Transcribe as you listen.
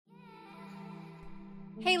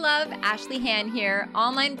Hey love, Ashley Han here,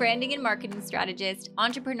 online branding and marketing strategist,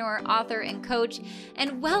 entrepreneur, author, and coach,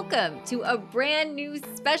 and welcome to a brand new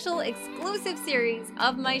special exclusive series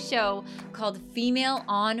of my show called Female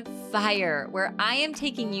on Fire, where I am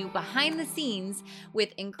taking you behind the scenes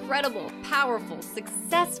with incredible, powerful,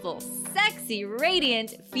 successful, sexy,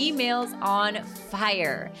 radiant females on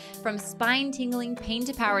fire. From spine-tingling pain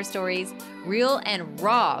to power stories, real and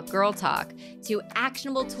raw girl talk, to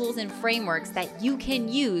actionable tools and frameworks that you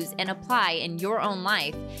can use and apply in your own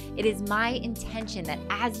life. It is my intention that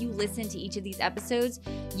as you listen to each of these episodes,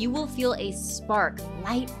 you will feel a spark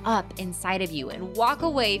light up inside of you and walk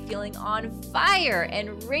away feeling on fire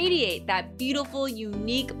and radiate that beautiful,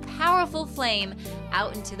 unique, powerful flame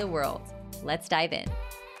out into the world. Let's dive in.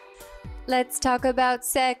 Let's talk about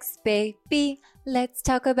sex, baby. Let's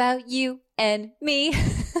talk about you and me.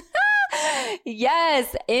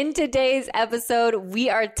 Yes, in today's episode, we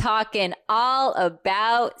are talking all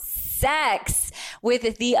about sex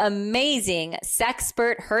with the amazing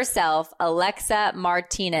sexpert herself, Alexa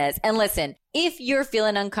Martinez. And listen, if you're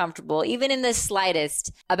feeling uncomfortable, even in the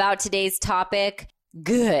slightest, about today's topic,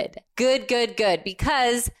 good,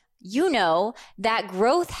 because you know that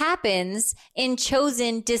growth happens in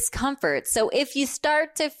chosen discomfort. So if you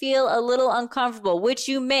start to feel a little uncomfortable, which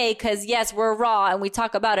you may, because yes, we're raw and we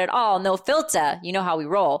talk about it all, no filter, you know how we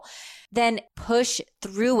roll, then push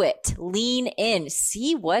through it, lean in,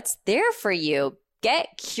 see what's there for you. Get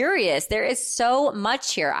curious. There is so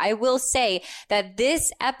much here. I will say that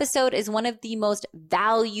this episode is one of the most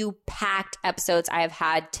value-packed episodes I have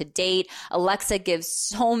had to date. Alexa gives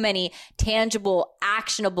so many tangible,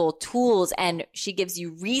 actionable tools, and she gives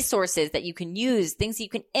you resources that you can use, things that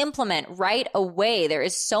you can implement right away. There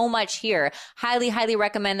is so much here. Highly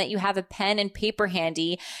recommend that you have a pen and paper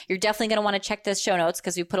handy. You're definitely going to want to check the show notes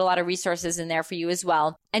because we put a lot of resources in there for you as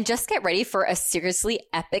well. And just get ready for a seriously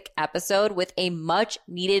epic episode with a much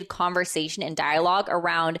needed conversation and dialogue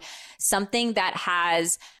around something that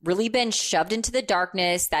has really been shoved into the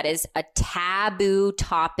darkness, that is a taboo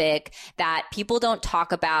topic that people don't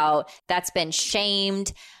talk about, that's been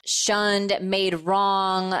shamed, shunned, made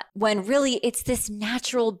wrong, when really it's this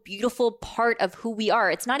natural, beautiful part of who we are.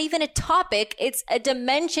 It's not even a topic, it's a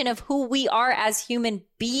dimension of who we are as human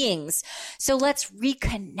beings. So let's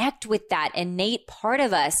reconnect with that innate part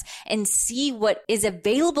of us and see what is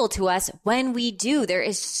available to us when we do. There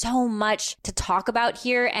is so much to talk about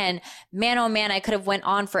here. And man, oh man, I could have went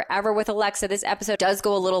on forever with Alexa. This episode does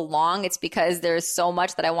go a little long. It's because there's so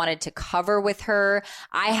much that I wanted to cover with her.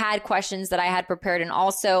 I had questions that I had prepared, and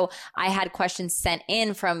also I had questions sent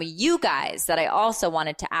in from you guys that I also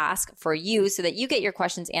wanted to ask for you so that you get your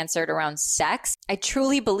questions answered around sex. I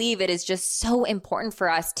truly believe it is just so important for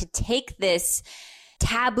us to take this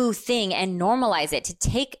taboo thing and normalize it, to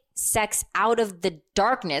take sex out of the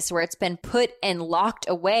darkness where it's been put and locked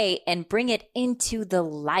away and bring it into the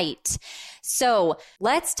light. So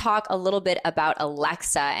let's talk a little bit about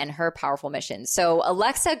Alexa and her powerful mission. So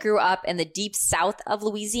Alexa grew up in the deep south of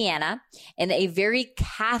Louisiana in a very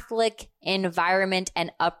Catholic environment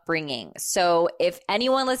and upbringing. So if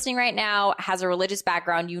anyone listening right now has a religious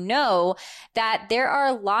background, you know that there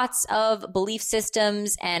are lots of belief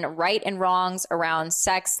systems and right and wrongs around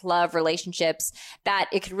sex, love, relationships that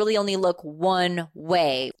it could really only look one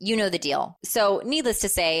way. You know the deal. So needless to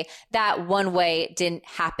say, that one way didn't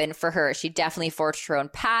happen for her. She definitely forged her own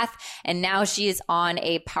path, and now she is on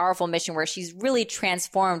a powerful mission where she's really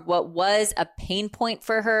transformed what was a pain point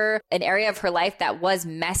for her, an area of her life that was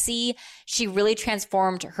messy. She really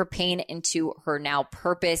transformed her pain into her now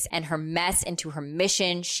purpose and her mess into her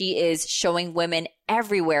mission. She is showing women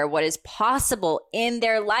everywhere what is possible in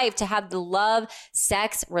their life to have the love,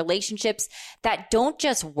 sex, relationships that don't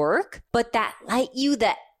just work, but that light you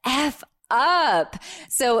the F up.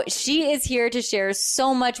 So she is here to share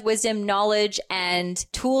so much wisdom, knowledge, and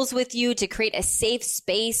tools with you to create a safe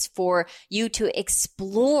space for you to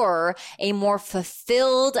explore a more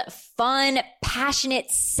fulfilled, fun, passionate,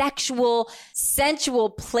 sexual,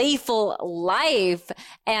 sensual, playful life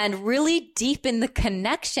and really deepen the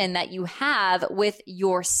connection that you have with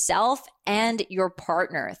yourself and your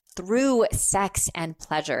partner through sex and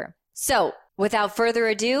pleasure. So without further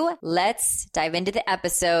ado, let's dive into the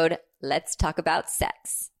episode. Let's talk about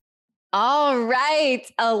sex. All right,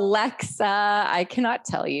 Alexa, I cannot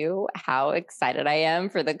tell you how excited I am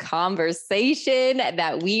for the conversation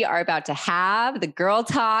that we are about to have, the girl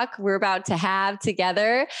talk we're about to have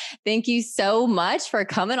together. Thank you so much for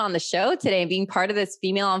coming on the show today and being part of this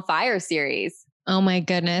Female on Fire series. Oh my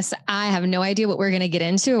goodness. I have no idea what we're going to get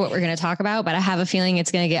into or what we're going to talk about, but I have a feeling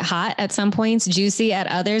it's going to get hot at some points, juicy at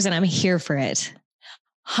others, and I'm here for it.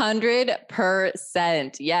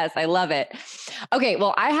 100%. Yes, I love it. Okay,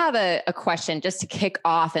 well, I have a question just to kick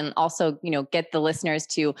off and also, get the listeners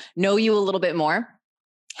to know you a little bit more.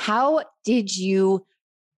 How did you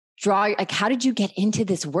how did you get into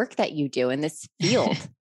this work that you do in this field?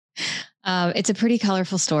 It's a pretty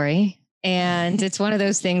colorful story. And it's one of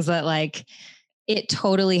those things that it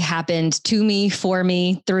totally happened to me, for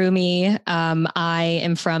me, through me. I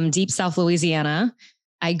am from deep South Louisiana.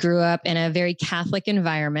 I grew up in a very Catholic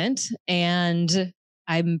environment, and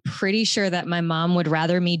I'm pretty sure that my mom would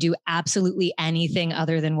rather me do absolutely anything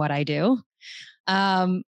other than what I do.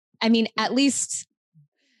 At least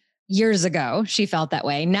years ago, she felt that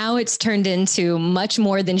way. Now it's turned into much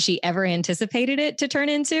more than she ever anticipated it to turn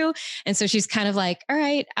into. And so she's kind of like, all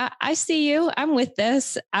right, I see you. I'm with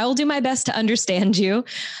this. I will do my best to understand you.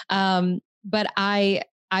 But I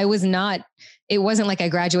was not, it wasn't like I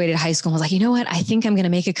graduated high school and was like, you know what? I think I'm going to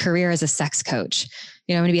make a career as a sex coach.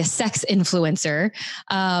 I'm going to be a sex influencer.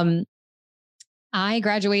 I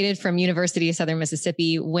graduated from University of Southern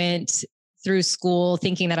Mississippi, went through school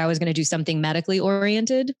thinking that I was going to do something medically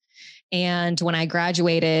oriented. And when I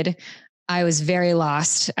graduated, I was very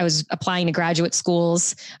lost. I was applying to graduate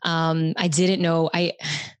schools. I didn't know,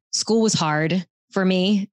 school was hard for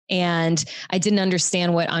me. And I didn't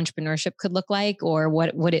understand what entrepreneurship could look like, or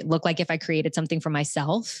what would it look like if I created something for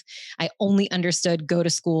myself. I only understood go to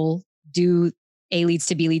school, do A leads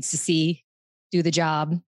to B leads to C, do the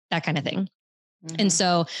job, that kind of thing. Mm-hmm. And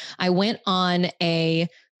so I went on a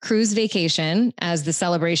cruise vacation as the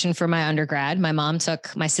celebration for my undergrad. My mom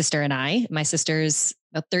took my sister and I. My sister's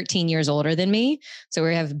about 13 years older than me. So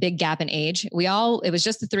we have a big gap in age. It was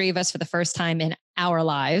just the three of us for the first time in our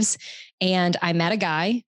lives. And I met a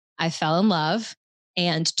guy. I fell in love.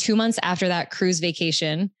 And 2 months after that cruise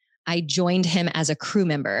vacation, I joined him as a crew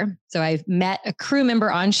member. So I met a crew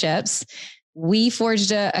member on ships. We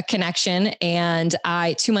forged a connection, and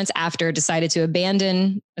I, 2 months after, decided to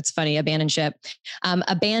abandon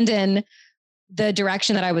the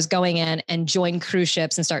direction that I was going in and join cruise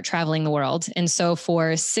ships and start traveling the world. And so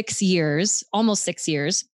for 6 years, almost 6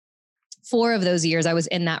 years, 4 of those years I was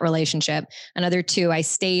in that relationship. Another 2, I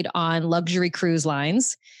stayed on luxury cruise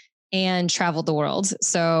lines and traveled the world.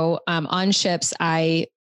 So on ships, I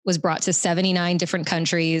was brought to 79 different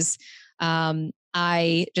countries.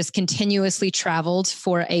 I just continuously traveled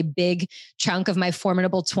for a big chunk of my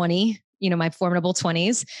formidable 20s,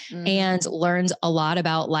 and learned a lot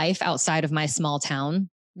about life outside of my small town.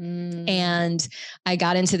 And I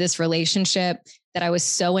got into this relationship that I was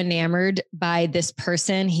so enamored by this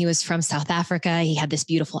person. He was from South Africa. He had this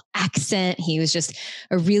beautiful accent. He was just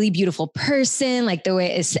a really beautiful person, like the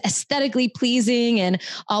way it's aesthetically pleasing and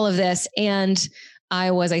all of this. And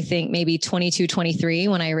I was, I think, maybe 22, 23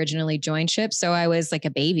 when I originally joined SHIP. So I was like a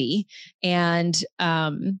baby. And I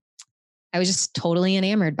was just totally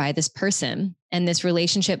enamored by this person. And this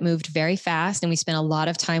relationship moved very fast. And we spent a lot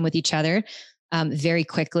of time with each other very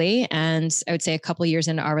quickly. And I would say a couple of years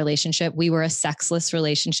into our relationship, we were a sexless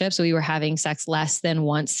relationship. So we were having sex less than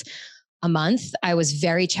once a month. I was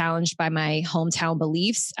very challenged by my hometown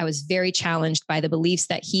beliefs. I was very challenged by the beliefs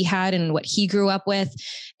that he had and what he grew up with.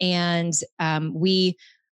 And I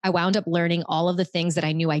wound up learning all of the things that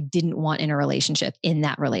I knew I didn't want in a relationship in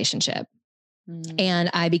that relationship. And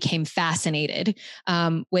I became fascinated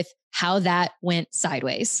with how that went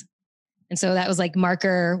sideways. And so that was like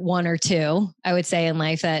marker 1 or 2, I would say, in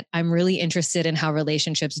life, that I'm really interested in how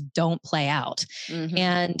relationships don't play out.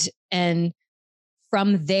 And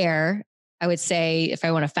from there, I would say, if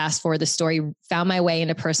I want to fast forward the story, found my way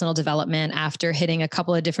into personal development after hitting a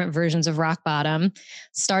couple of different versions of rock bottom,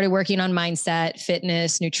 started working on mindset,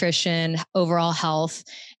 fitness, nutrition, overall health,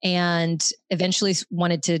 and eventually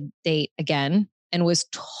wanted to date again. And was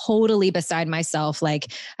totally beside myself.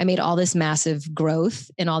 Like, I made all this massive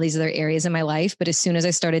growth in all these other areas in my life. But as soon as I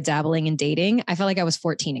started dabbling in dating, I felt like I was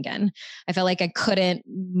 14 again. I felt like I couldn't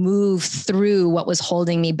move through what was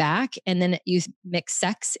holding me back. And then you mix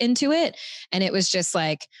sex into it. And it was just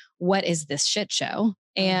like, what is this shit show?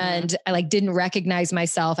 And I didn't recognize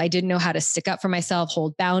myself. I didn't know how to stick up for myself,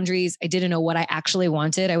 hold boundaries. I didn't know what I actually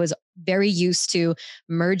wanted. I was very used to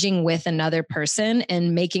merging with another person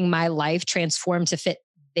and making my life transform to fit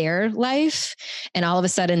their life. And all of a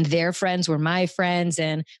sudden their friends were my friends,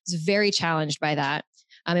 and I was very challenged by that.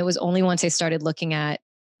 It was only once I started looking at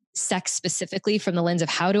sex specifically from the lens of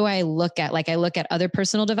how do I look at, I look at other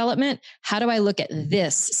personal development. How do I look at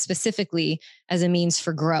this specifically as a means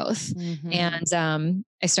for growth? And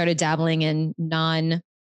I started dabbling in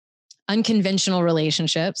unconventional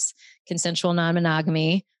relationships, consensual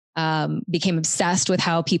non-monogamy, became obsessed with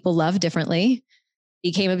how people love differently,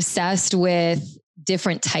 became obsessed with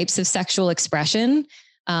different types of sexual expression.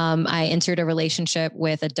 I entered a relationship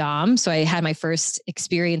with a Dom. So I had my first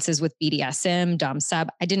experiences with BDSM, Dom sub.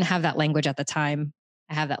 I didn't have that language at the time.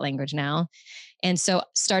 I have that language now. And so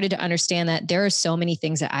started to understand that there are so many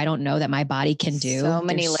things that I don't know that my body can do. So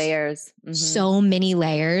many layers. Mm-hmm. So many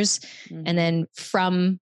layers. Mm-hmm. And then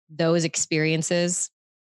from those experiences,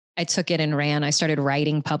 I took it and ran. I started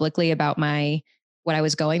writing publicly about what I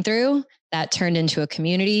was going through. That turned into a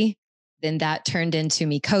community. Then that turned into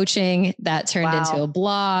me coaching. That turned into a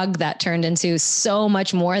blog. That turned into so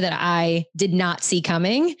much more that I did not see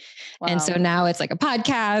coming. Wow. And so now it's like a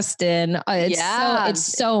podcast, and it's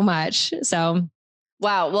so much. So,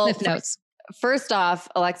 wow. Well, first off,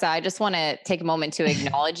 Alexa, I just want to take a moment to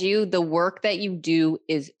acknowledge you. The work that you do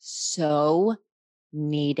is so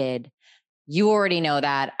needed. You already know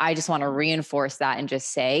that. I just want to reinforce that and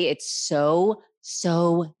just say it's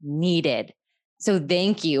so needed. So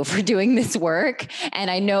thank you for doing this work. And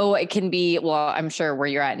I know it can be, well, I'm sure where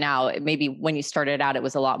you're at now, maybe when you started out, it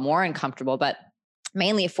was a lot more uncomfortable, but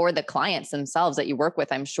mainly for the clients themselves that you work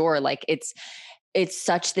with, I'm sure like it's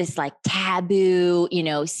such this like taboo,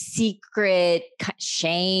 secret,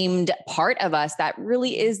 shamed part of us that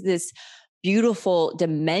really is this beautiful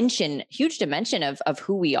dimension, huge dimension of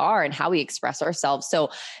who we are and how we express ourselves. So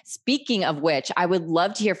speaking of which, I would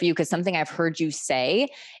love to hear from you, because something I've heard you say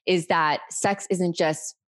is that sex isn't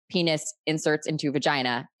just penis inserts into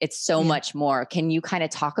vagina. It's so much more. Can you kind of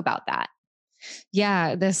talk about that?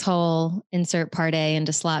 Yeah. This whole insert part A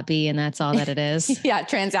into slot B, and that's all that it is. Yeah.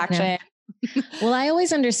 Transaction. Yeah. Well, I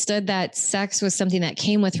always understood that sex was something that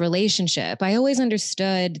came with relationship. I always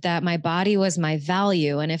understood that my body was my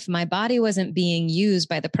value. And if my body wasn't being used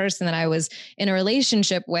by the person that I was in a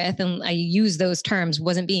relationship with, and I use those terms,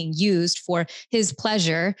 wasn't being used for his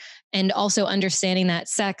pleasure, and also understanding that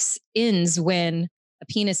sex ends when a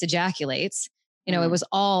penis ejaculates, it was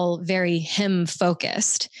all very him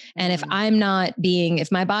focused. And if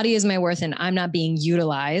my body is my worth and I'm not being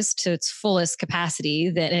utilized to its fullest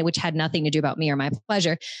capacity, which had nothing to do about me or my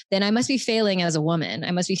pleasure, then I must be failing as a woman.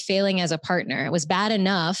 I must be failing as a partner. It was bad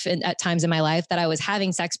enough at times in my life that I was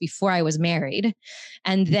having sex before I was married.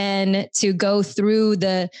 And then to go through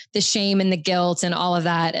the shame and the guilt and all of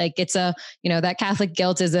that, like it's that Catholic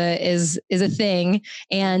guilt is a thing.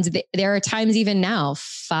 And there are times even now,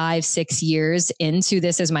 5-6 years into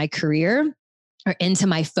this as my career, or into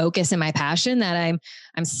my focus and my passion, that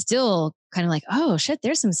I'm still kind of like, oh shit,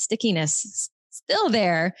 there's some stickiness still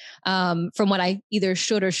there from what I either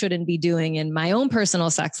should or shouldn't be doing in my own personal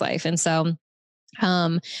sex life. And so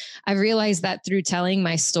I've realized that through telling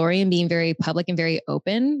my story and being very public and very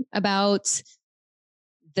open about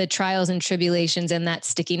the trials and tribulations and that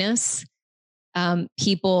stickiness,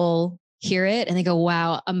 people hear it and they go,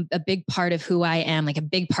 wow, a big part of who I am, like a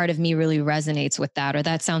big part of me really resonates with that, or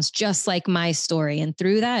that sounds just like my story. And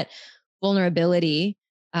through that vulnerability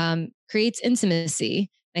creates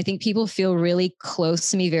intimacy. I think people feel really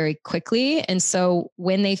close to me very quickly. And so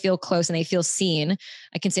when they feel close and they feel seen,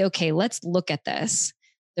 I can say, okay, let's look at this.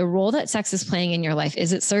 The role that sex is playing in your life,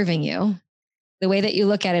 is it serving you? The way that you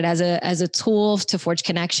look at it as a tool to forge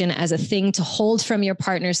connection, as a thing to hold from your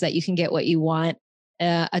partner so that you can get what you want,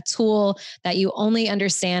 a tool that you only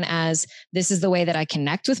understand as, this is the way that I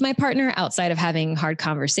connect with my partner outside of having hard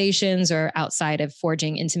conversations or outside of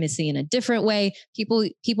forging intimacy in a different way.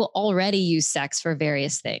 People already use sex for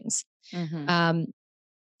various things. Mm-hmm.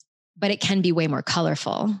 But it can be way more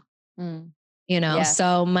colorful, Yes.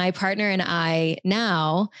 So my partner and I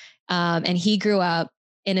now, and he grew up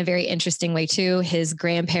in a very interesting way too. His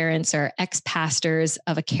grandparents are ex-pastors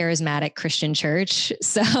of a charismatic Christian church.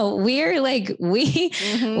 So we're like, we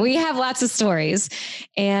have lots of stories.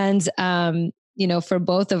 And, for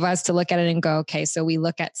both of us to look at it and go, okay, so we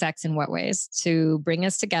look at sex in what ways? To bring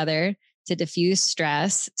us together, to diffuse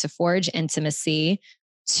stress, to forge intimacy,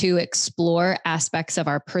 to explore aspects of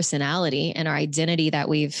our personality and our identity that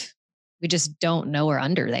we just don't know are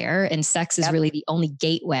under there. And sex is really the only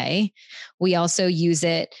gateway. We also use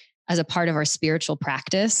it as a part of our spiritual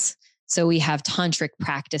practice. So we have tantric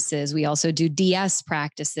practices. We also do DS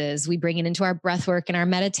practices. We bring it into our breath work and our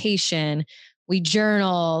meditation. We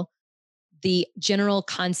journal. The general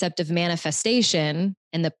concept of manifestation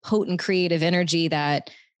and the potent creative energy that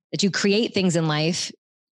you create things in life,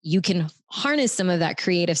 you can harness some of that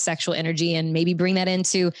creative sexual energy and maybe bring that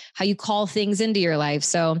into how you call things into your life.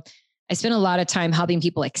 So I spend a lot of time helping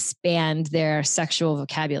people expand their sexual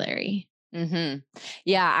vocabulary. Mm-hmm.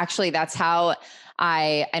 Yeah, actually, that's how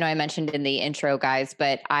I know I mentioned in the intro, guys,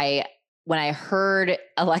 but I when I heard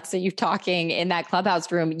Alexa, you talking in that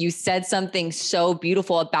Clubhouse room, you said something so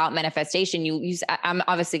beautiful about manifestation. I'm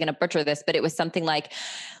obviously going to butcher this, but it was something like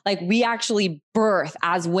we actually birth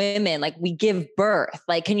as women, like we give birth.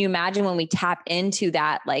 Like, can you imagine when we tap into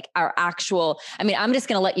that, like our actual, I mean, I'm just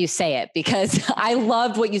going to let you say it because I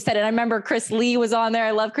loved what you said. And I remember Chris Lee was on there.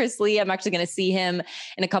 I love Chris Lee. I'm actually going to see him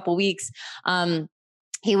in a couple weeks.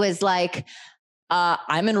 He was like,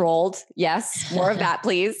 I'm enrolled. Yes. More of that,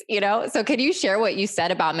 please. So could you share what you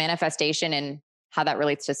said about manifestation and how that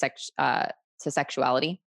relates to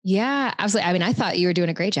sexuality? Yeah, absolutely. I mean, I thought you were doing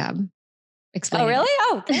a great job explaining. Oh, really? It.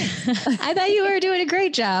 Oh, thanks. I thought you were doing a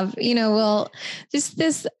great job. Just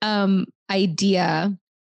this idea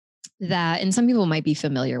that, and some people might be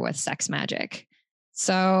familiar with sex magic.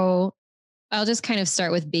 So I'll just kind of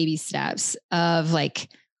start with baby steps of like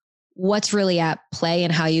what's really at play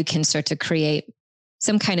and how you can start to create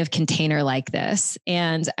some kind of container like this.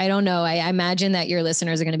 And I don't know, I imagine that your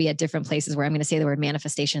listeners are going to be at different places where I'm going to say the word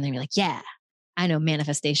manifestation and they're like, yeah, I know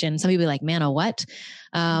manifestation. Some people are like, man, what?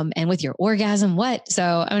 And with your orgasm, what? So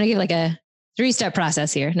I'm going to give like a 3-step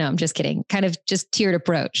process here. No, I'm just kidding. Kind of just tiered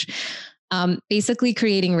approach. Basically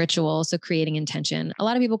creating rituals. So creating intention. A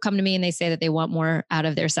lot of people come to me and they say that they want more out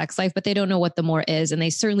of their sex life, but they don't know what the more is. And they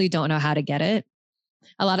certainly don't know how to get it.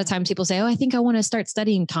 A lot of times people say, oh, I think I want to start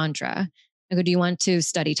studying Tantra. I go, do you want to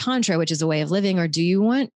study Tantra, which is a way of living, or do you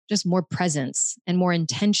want just more presence and more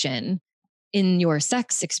intention in your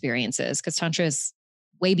sex experiences? Because Tantra is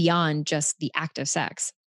way beyond just the act of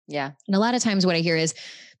sex. Yeah. And a lot of times what I hear is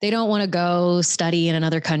they don't want to go study in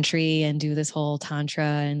another country and do this whole Tantra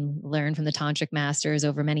and learn from the tantric masters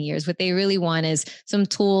over many years. What they really want is some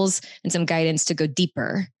tools and some guidance to go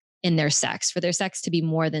deeper in their sex, for their sex to be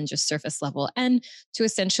more than just surface level, and to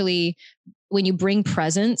essentially, when you bring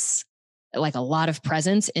presence, like a lot of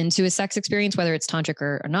presence into a sex experience, whether it's tantric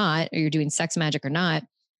or not, or you're doing sex magic or not,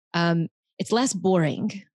 it's less boring.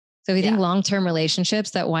 So if you think long-term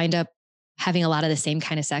relationships that wind up having a lot of the same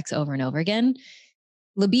kind of sex over and over again,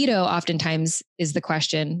 libido oftentimes is the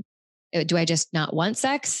question, do I just not want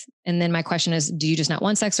sex? And then my question is, do you just not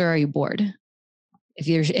want sex or are you bored?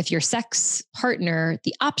 If your sex partner,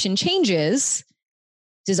 the option changes,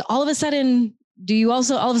 do you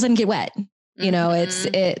also all of a sudden get wet? It's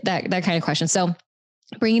that kind of question. So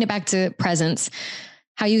bringing it back to presence,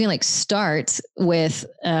 how you can like start with,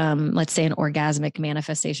 let's say an orgasmic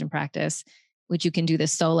manifestation practice, which you can do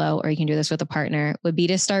this solo or you can do this with a partner, would be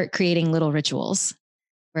to start creating little rituals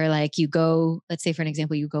where like you go, let's say for an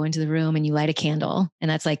example, you go into the room and you light a candle, and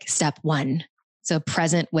that's like step 1. So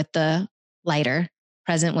present with the lighter,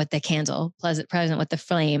 present with the candle, present with the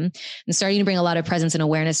flame, and starting to bring a lot of presence and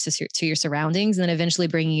awareness to your surroundings, and then eventually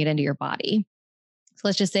bringing it into your body. So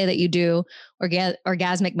let's just say that you do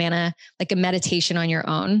orgasmic mana, like a meditation on your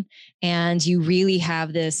own, and you really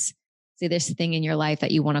have this thing in your life that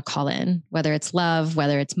you want to call in, whether it's love,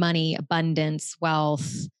 whether it's money, abundance,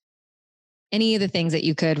 wealth, any of the things that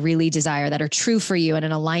you could really desire that are true for you and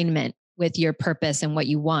in alignment with your purpose and what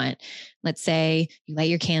you want. Let's say you light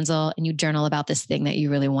your candle and you journal about this thing that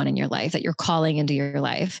you really want in your life, that you're calling into your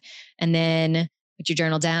life. And then put your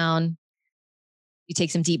journal down, you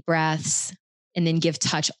take some deep breaths, and then give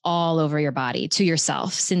touch all over your body to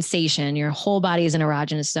yourself. Sensation, your whole body is an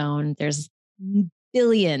erogenous zone. There's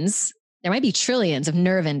billions, there might be trillions of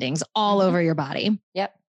nerve endings all over your body.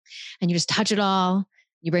 Yep. And you just touch it all.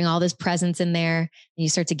 You bring all this presence in there, and you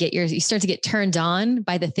start to get turned on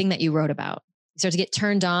by the thing that you wrote about. You start to get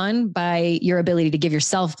turned on by your ability to give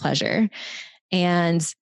yourself pleasure,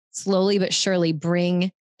 and slowly but surely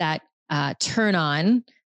bring that turn on.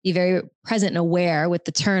 Be very present and aware with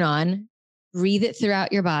the turn on. Breathe it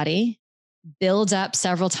throughout your body. Build up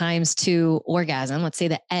several times to orgasm. Let's say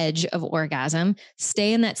the edge of orgasm.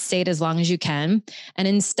 Stay in that state as long as you can. And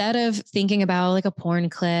instead of thinking about like a porn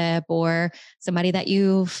clip or somebody that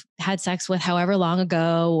you've had sex with however long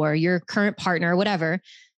ago, or your current partner or whatever,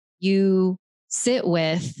 you sit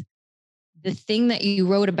with the thing that you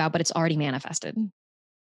wrote about, but it's already manifested.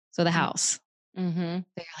 So the house. So you're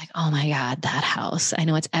like, oh my God, that house. I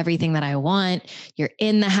know it's everything that I want. You're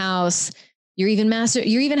in the house. You're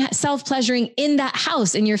even self-pleasuring in that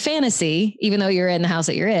house in your fantasy, even though you're in the house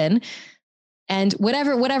that you're in. And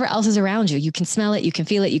whatever else is around you, you can smell it, you can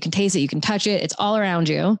feel it, you can taste it, you can touch it. It's all around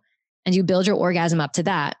you. And you build your orgasm up to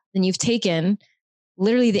that. Then you've taken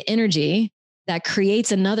literally the energy that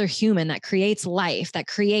creates another human, that creates life, that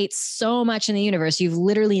creates so much in the universe. You've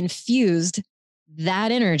literally infused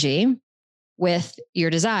that energy with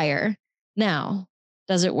your desire. Now,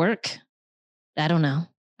 does it work? I don't know.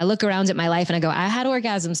 I look around at my life and I go, I had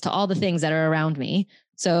orgasms to all the things that are around me.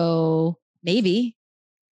 So maybe,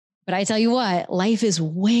 But I tell you what, life is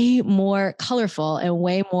way more colorful and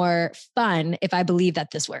way more fun if I believe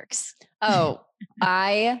that this works. Oh,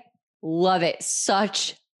 I love it.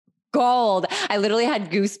 Such gold. I literally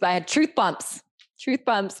had I had truth bumps,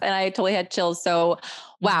 and I totally had chills. So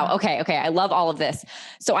wow. Okay. I love all of this.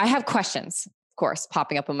 So I have questions, of course,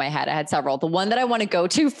 popping up in my head. I had several. The one that I want to go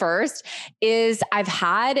to first is I've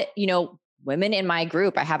had, women in my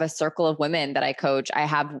group. I have a circle of women that I coach. I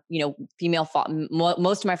have, female,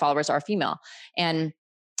 most of my followers are female, and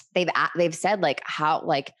they've said like how,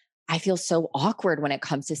 like, I feel so awkward when it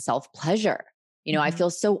comes to self-pleasure. I feel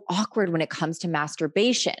so awkward when it comes to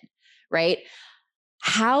masturbation, right?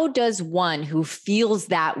 How does one who feels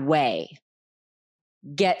that way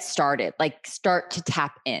get started, like start to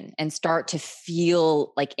tap in and start to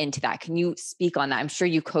feel like into that? Can you speak on that? I'm sure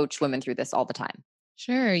you coach women through this all the time.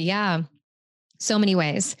 Sure. Yeah. So many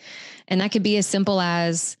ways. And that could be as simple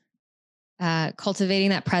as cultivating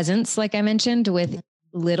that presence, like I mentioned, with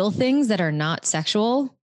little things that are not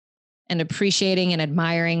sexual, and appreciating and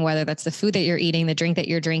admiring, whether that's the food that you're eating, the drink that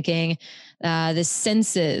you're drinking, the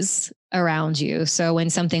senses around you. So when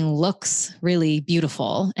something looks really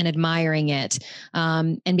beautiful, and admiring it,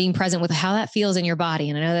 and being present with how that feels in your body.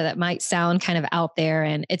 And I know that might sound kind of out there,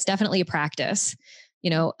 and it's definitely a practice.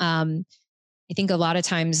 I think a lot of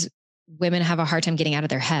times women have a hard time getting out of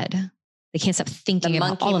their head. They can't stop thinking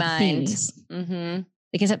about all of the things. Mm-hmm.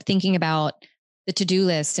 They can't stop thinking about the to-do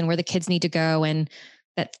list and where the kids need to go, and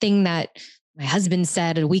that thing that my husband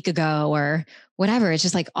said a week ago or whatever. It's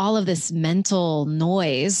just like all of this mental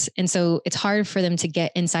noise. And so it's hard for them to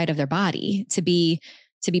get inside of their body, to be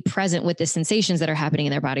present with the sensations that are happening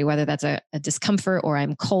in their body, whether that's a discomfort, or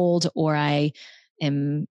I'm cold, or I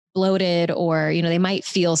am bloated, or, they might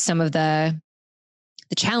feel some of the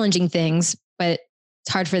challenging things, but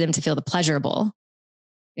it's hard for them to feel the pleasurable,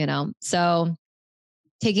 So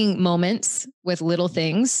taking moments with little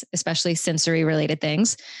things, especially sensory related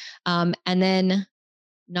things, and then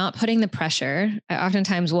not putting the pressure. I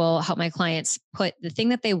oftentimes will help my clients put the thing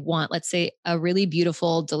that they want, let's say a really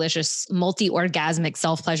beautiful, delicious, multi-orgasmic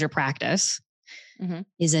self-pleasure practice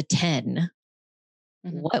is a 10.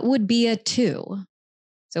 What would be a 2?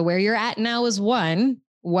 So where you're at now is 1.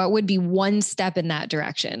 What would be one step in that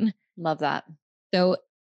direction? Love that. So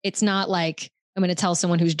it's not like I'm going to tell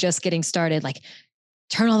someone who's just getting started, like,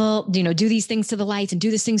 turn all the, do these things to the lights and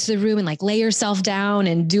do these things to the room and like lay yourself down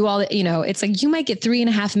and do all the, it's like, you might get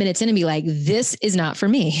 3.5 minutes in and be like, this is not for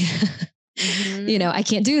me. I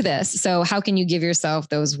can't do this. So how can you give yourself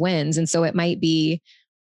those wins? And so it might be,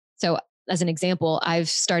 so as an example, I've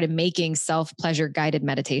started making self-pleasure guided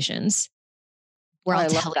meditations where I'll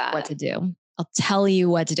tell you what to do. I'll tell you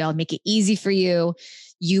what to do. I'll make it easy for you.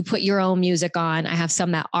 You put your own music on. I have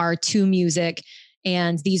some that are to music.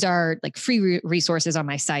 And these are like free resources on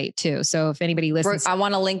my site too. So if anybody listens, I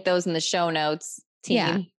want to link those in the show notes.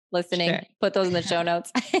 Team listening, sure. Put those in the show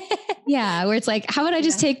notes. Yeah. Where it's like, how would I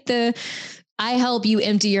just take I help you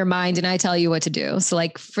empty your mind and I tell you what to do. So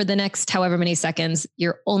like for the next however many seconds,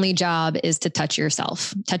 your only job is to touch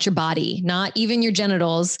yourself, touch your body, not even your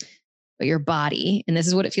genitals, but your body. And this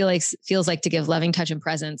is what it feels like to give loving touch and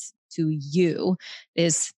presence to you,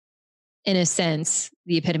 is in a sense,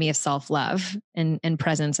 the epitome of self-love and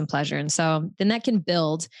presence and pleasure. And so then that can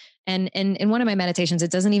build. And in one of my meditations,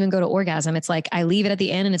 it doesn't even go to orgasm. It's like, I leave it at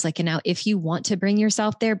the end and it's like, and now if you want to bring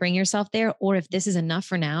yourself there, bring yourself there. Or if this is enough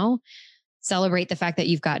for now, celebrate the fact that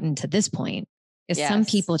you've gotten to this point. Because some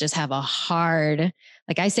people just have a hard,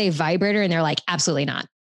 like I say vibrator and they're like, absolutely not,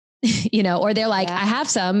 or they're like, I have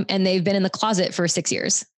some and they've been in the closet for 6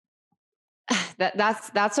 years.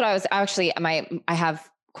 That's what I was actually, I have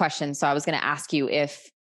questions. So I was going to ask you if,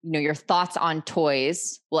 your thoughts on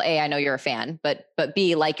toys. Well, A, I know you're a fan, but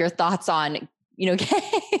B, like your thoughts on,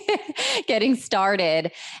 getting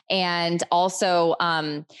started. And also,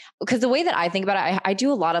 because the way that I think about it, I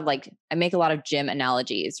do a lot of I make a lot of gym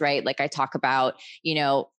analogies, right? Like I talk about,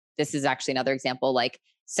 this is actually another example, like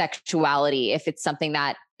sexuality. If it's something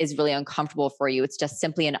that is really uncomfortable for you, it's just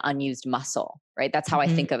simply an unused muscle, right? That's how I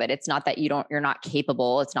think of it. It's not that you're not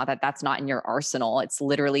capable. It's not that that's not in your arsenal. It's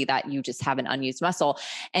literally that you just have an unused muscle.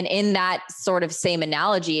 And in that sort of same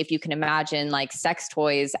analogy, if you can imagine like sex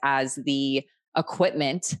toys as the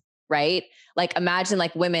equipment, right? Like imagine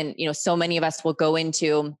like women, so many of us will go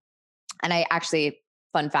into, and I actually,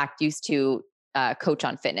 fun fact, used to coach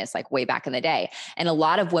on fitness like way back in the day. And a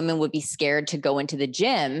lot of women would be scared to go into the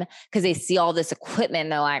gym because they see all this equipment.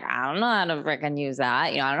 And they're like, I don't know how to freaking use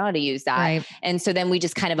that. I don't know how to use that. Right. And so then we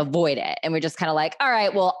just kind of avoid it. And we're just kind of like, all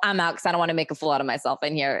right, well, I'm out because I don't want to make a fool out of myself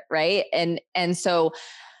in here. Right. And so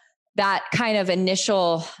that kind of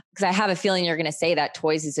initial, because I have a feeling you're going to say that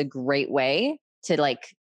toys is a great way to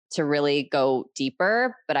really go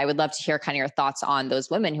deeper. But I would love to hear kind of your thoughts on those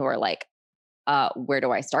women who are like, where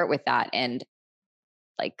do I start with that? And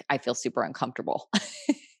like, I feel super uncomfortable.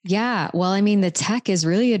 Yeah. Well, I mean, the tech is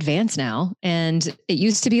really advanced now, and it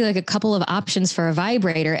used to be like a couple of options for a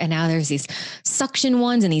vibrator. And now there's these suction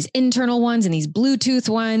ones and these internal ones and these Bluetooth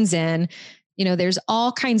ones. And, there's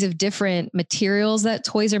all kinds of different materials that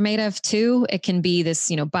toys are made of too. It can be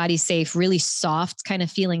this, body safe, really soft kind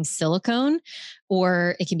of feeling silicone,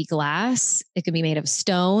 or it can be glass. It can be made of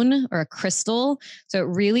stone or a crystal. So it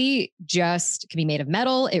really just can be made of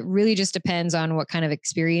metal. It really just depends on what kind of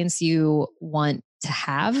experience you want to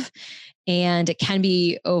have. And it can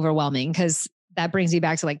be overwhelming, because that brings me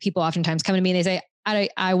back to like, people oftentimes come to me and they say,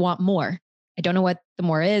 I want more. I don't know what the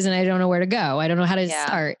more is, and I don't know where to go. I don't know how to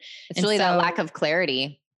start. It's really that lack of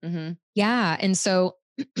clarity. Mm-hmm. Yeah. And so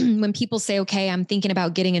when people say, okay, I'm thinking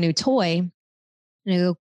about getting a new toy, and I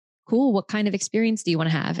go, cool, what kind of experience do you want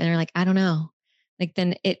to have? And they're like, I don't know. Like,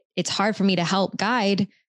 then it's hard for me to help guide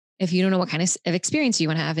if you don't know what kind of experience you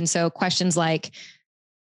want to have. And so questions like,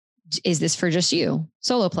 is this for just you?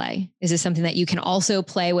 Solo play? Is this something that you can also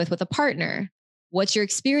play with a partner? What's your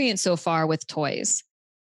experience so far with toys?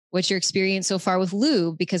 What's your experience so far with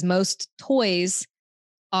lube? Because most toys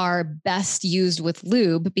are best used with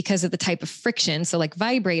lube because of the type of friction. So like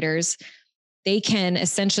vibrators, they can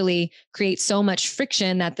essentially create so much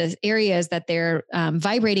friction that the areas that they're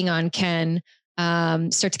vibrating on can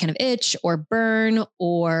start to kind of itch or burn,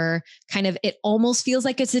 or kind of, it almost feels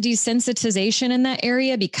like it's a desensitization in that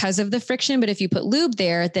area because of the friction. But if you put lube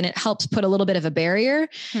there, then it helps put a little bit of a barrier.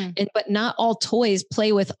 But not all toys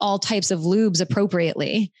play with all types of lubes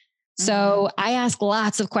appropriately. So I ask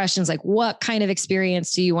lots of questions like, what kind of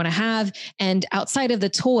experience do you want to have? And outside of the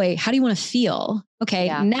toy, how do you want to feel? Okay.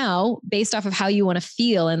 Now, based off of how you want to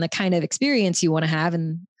feel and the kind of experience you want to have,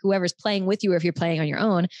 and whoever's playing with you, or if you're playing on your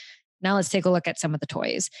own, now let's take a look at some of the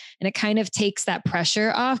toys. And it kind of takes that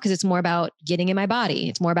pressure off, because it's more about getting in my body.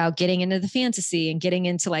 It's more about getting into the fantasy and getting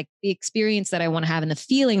into like the experience that I want to have and the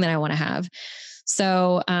feeling that I want to have.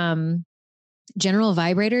 So, general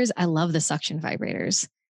vibrators, I love the suction vibrators,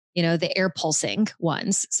 the air pulsing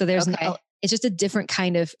ones. So there's it's just a different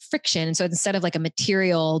kind of friction. And so instead of like a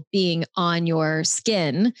material being on your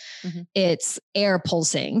skin, it's air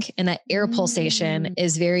pulsing. And that air pulsation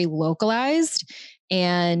is very localized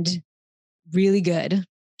and really good,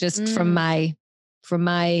 just from my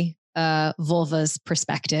vulva's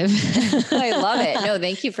perspective. I love it. No,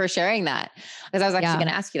 thank you for sharing that, because I was actually going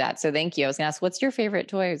to ask you that. So thank you. I was going to ask, what's your favorite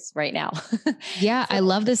toys right now? Yeah, I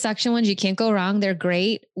love the suction ones. You can't go wrong. They're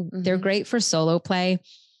great. They're great for solo play.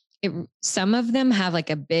 Some of them have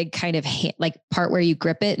like a big kind of like part where you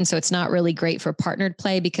grip it. And so it's not really great for partnered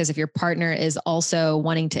play, because if your partner is also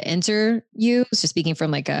wanting to enter you, so speaking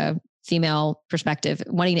from like a female perspective,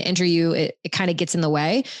 wanting to enter you, it kind of gets in the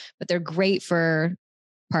way, but they're great for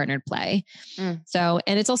partnered play. So,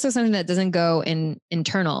 and it's also something that doesn't go in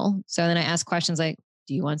internal. So then I ask questions like,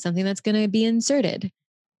 do you want something that's going to be inserted?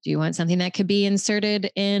 Do you want something that could be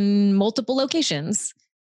inserted in multiple locations?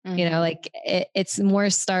 Like it's more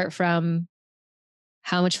start from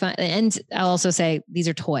how much fun. And I'll also say, these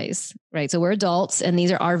are toys, right? So we're adults, and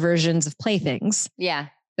these are our versions of playthings. Yeah.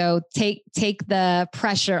 So take the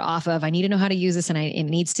pressure off of, I need to know how to use this, and it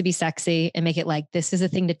needs to be sexy, and make it like, this is a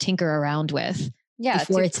thing to tinker around with. Yeah.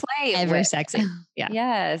 Before it's play ever with. Sexy. Yeah.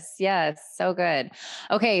 Yes. Yes. So good.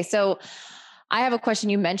 Okay. So I have a question.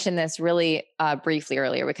 You mentioned this really briefly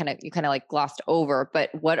earlier. You kind of like glossed over, but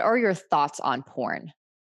what are your thoughts on porn?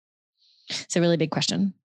 It's a really big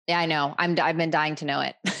question. Yeah, I know. I've been dying to know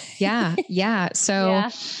it. Yeah. Yeah. So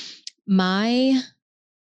my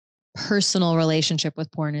personal relationship with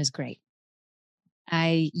porn is great.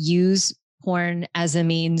 I use porn as a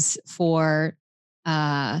means for,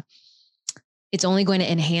 it's only going to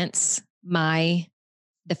enhance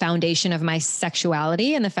the foundation of my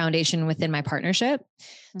sexuality and the foundation within my partnership.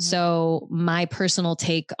 So my personal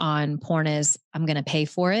take on porn is, I'm going to pay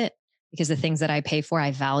for it because the things that I pay for,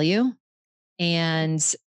 I value.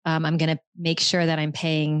 And I'm going to make sure that I'm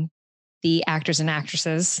paying the actors and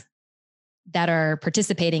actresses that are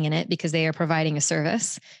participating in it, because they are providing a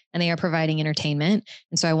service and they are providing entertainment.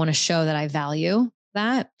 And so I want to show that I value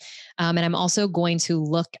that. And I'm also going to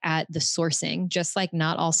look at the sourcing, just like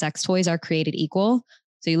not all sex toys are created equal.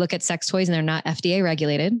 So you look at sex toys and they're not FDA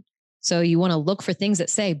regulated. So you want to look for things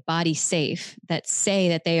that say body safe, that say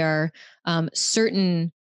that they are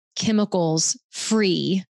certain chemicals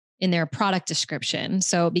free in their product description.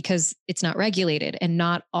 So because it's not regulated, and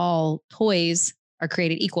not all toys are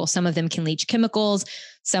created equal. Some of them can leach chemicals.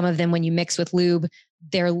 Some of them, when you mix with lube,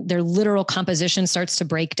 their literal composition starts to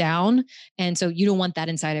break down. And so you don't want that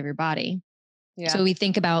inside of your body. Yeah. So we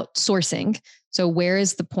think about sourcing. So where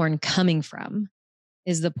is the porn coming from?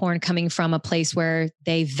 Is the porn coming from a place where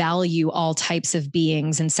they value all types of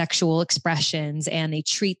beings and sexual expressions, and they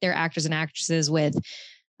treat their actors and actresses with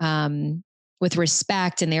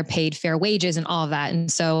respect, and they're paid fair wages and all of that?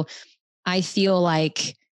 And so I feel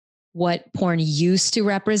like what porn used to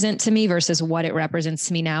represent to me versus what it represents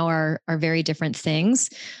to me now are very different things.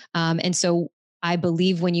 And so I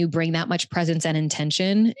believe when you bring that much presence and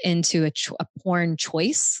intention into a porn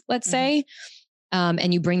choice, let's say,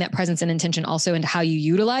 and you bring that presence and intention also into how you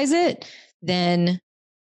utilize it, then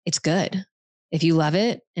it's good. If you love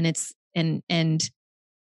it and it's, and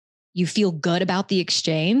you feel good about the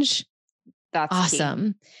exchange, that's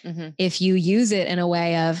awesome. If you use it in a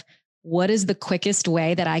way of, what is the quickest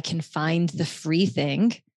way that I can find the free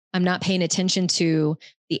thing? I'm not paying attention to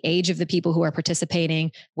the age of the people who are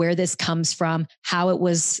participating, where this comes from, how it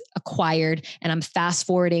was acquired. And I'm fast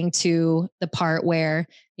forwarding to the part where,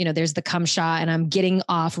 there's the cum shot and I'm getting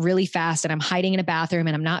off really fast and I'm hiding in a bathroom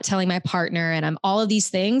and I'm not telling my partner and I'm all of these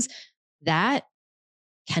things that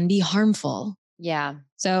can be harmful. Yeah.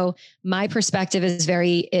 So my perspective is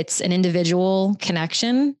it's an individual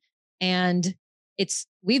connection, and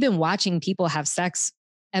we've been watching people have sex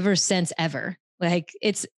ever since ever. Like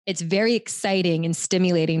it's very exciting and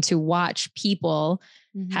stimulating to watch people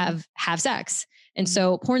have sex. And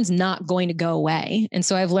so porn's not going to go away. And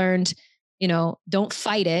so I've learned, don't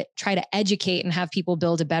fight it, try to educate and have people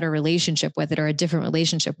build a better relationship with it, or a different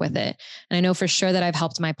relationship with it. And I know for sure that I've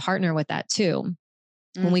helped my partner with that too.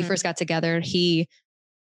 When we first got together, he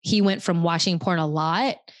went from watching porn a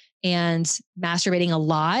lot and masturbating a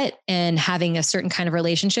lot and having a certain kind of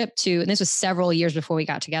relationship to, and this was several years before we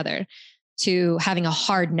got together, to having a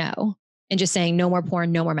hard no and just saying no more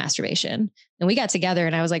porn, no more masturbation. And we got together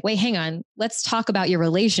and I was like, wait, hang on, let's talk about your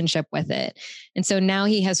relationship with it. And so now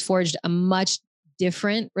he has forged a much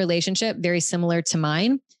different relationship, very similar to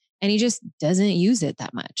mine. And he just doesn't use it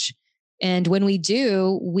that much. And when we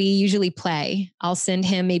do, we usually play. I'll send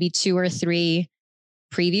him maybe 2 or 3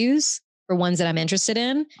 previews for ones that I'm interested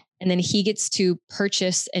in. And then he gets to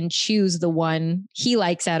purchase and choose the one he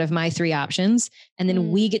likes out of my 3 options. And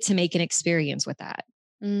then we get to make an experience with that.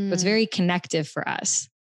 So it's very connective for us.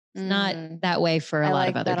 It's not that way for a lot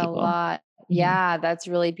of other people. A lot. Yeah, that's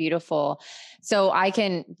really beautiful. So I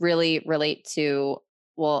can really relate to,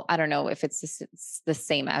 well, I don't know if it's the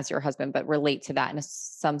same as your husband, but relate to that in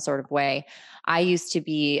some sort of way. I used to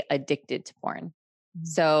be addicted to porn.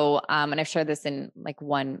 So, and I've shared this in like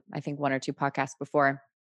 1 or 2 podcasts before,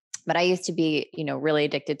 but I used to be, really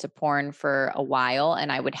addicted to porn for a while,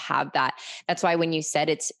 and I would have that. That's why when you said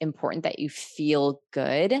it's important that you feel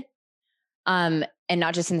good, and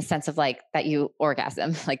not just in the sense of like that you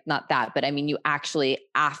orgasm, like not that, but I mean, you actually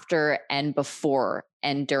after and before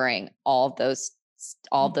and during all those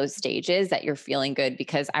stages that you're feeling good.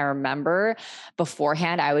 Because I remember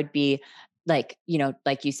beforehand, I would be like,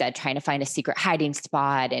 like you said, trying to find a secret hiding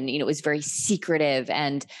spot. And, it was very secretive.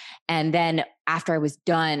 And then after I was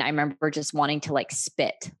done, I remember just wanting to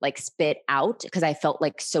spit out, because I felt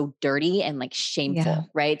like so dirty and like shameful. Yeah.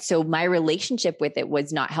 Right. So my relationship with it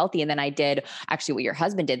was not healthy. And then I did actually what your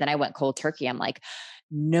husband did. Then I went cold turkey. I'm like,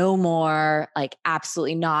 no more, like,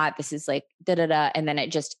 absolutely not. This is like, And then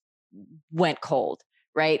it just went cold.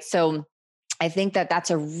 Right. So I think that that's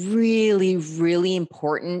a really, really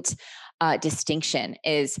important distinction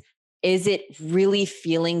is it really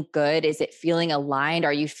feeling good? Is it feeling aligned?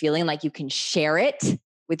 Are you feeling like you can share it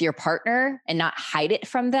with your partner and not hide it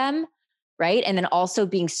from them? Right. And then also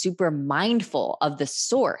being super mindful of the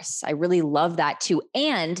source. I really love that too.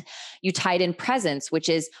 And you tied in presence, which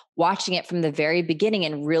is watching it from the very beginning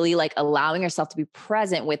and really like allowing yourself to be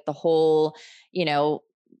present with the whole,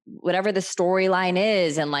 whatever the storyline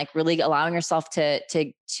is, and like really allowing yourself to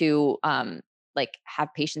like have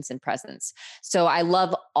patience and presence. So I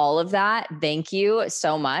love all of that. Thank you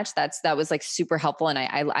so much. That was like super helpful. And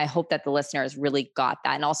I hope that the listeners really got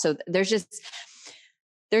that. And also there's just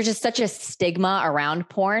such a stigma around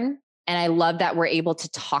porn. And I love that we're able to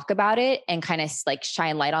talk about it and kind of like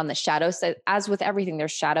shine light on the shadows. So as with everything,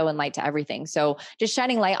 there's shadow and light to everything. So just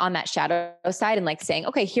shining light on that shadow side and like saying,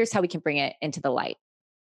 okay, here's how we can bring it into the light.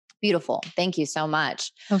 Beautiful. Thank you so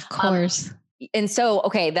much. Of course. And so,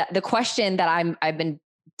 okay, the question that I've been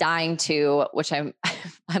dying to, which I'm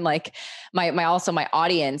like, my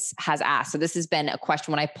audience has asked. So this has been a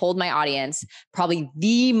question when I polled my audience, probably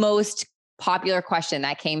the most popular question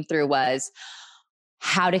that came through was,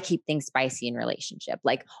 how to keep things spicy in relationship.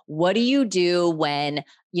 Like, what do you do when,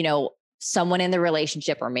 someone in the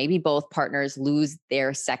relationship or maybe both partners lose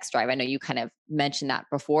their sex drive? I know you kind of mentioned that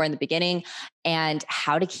before in the beginning, and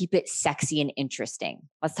how to keep it sexy and interesting.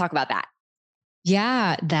 Let's talk about that.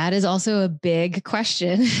 Yeah, that is also a big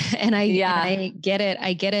question. And I get it.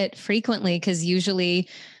 I get it frequently because usually,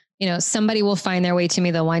 somebody will find their way to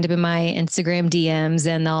me. They'll wind up in my Instagram DMs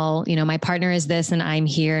and they'll, my partner is this and I'm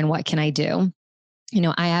here and what can I do?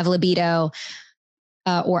 I have libido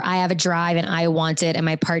or I have a drive and I want it and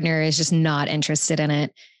my partner is just not interested in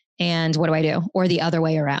it. And what do I do? Or the other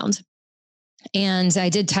way around. And I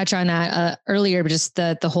did touch on that earlier, but just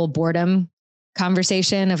the whole boredom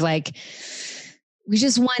conversation of like, we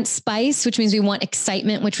just want spice, which means we want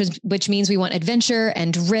excitement, which means we want adventure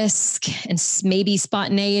and risk and maybe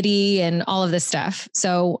spontaneity and all of this stuff.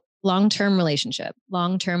 So long-term relationship,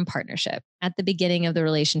 long-term partnership. At the beginning of the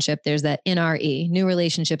relationship, there's that NRE, new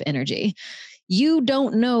relationship energy. You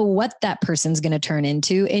don't know what that person's going to turn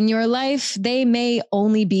into in your life. They may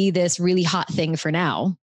only be this really hot thing for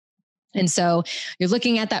now. And so you're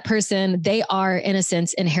looking at that person. They are, in a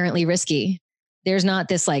sense, inherently risky. There's not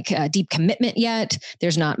this like deep commitment yet.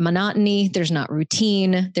 There's not monotony. There's not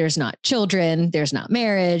routine. There's not children. There's not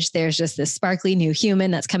marriage. There's just this sparkly new human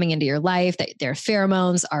that's coming into your life that their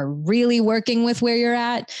pheromones are really working with where you're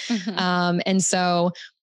at. Mm-hmm. And so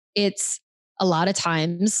it's a lot of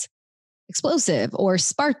times explosive or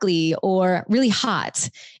sparkly or really hot.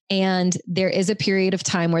 And there is a period of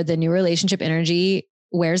time where the new relationship energy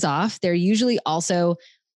wears off. They're usually also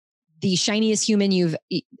the shiniest human you've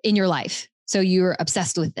in your life. So you're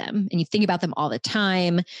obsessed with them and you think about them all the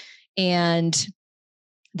time. And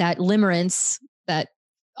that limerence, that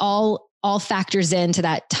all factors into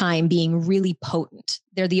that time being really potent.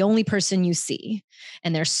 They're the only person you see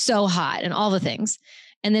and they're so hot and all the things.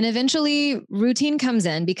 And then eventually routine comes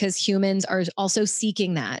in because humans are also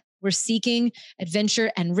seeking that. We're seeking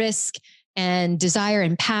adventure and risk and desire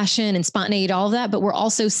and passion and spontaneity, all of that. But we're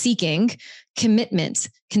also seeking commitment,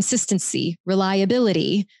 consistency,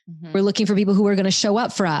 reliability. Mm-hmm. We're looking for people who are going to show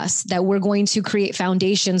up for us, that we're going to create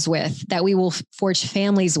foundations with, that we will forge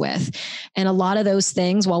families with. And a lot of those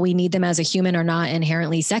things, while we need them as a human, are not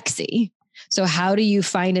inherently sexy. So how do you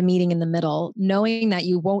find a meeting in the middle, knowing that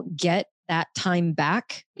you won't get that time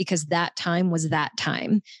back because that time was that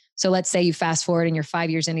time? So let's say you fast forward and you're 5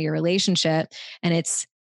 years into your relationship and it's,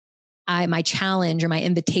 my challenge or my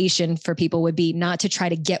invitation for people would be not to try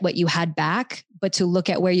to get what you had back, but to look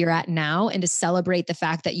at where you're at now and to celebrate the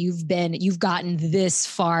fact that you've gotten this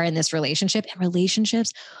far in this relationship. And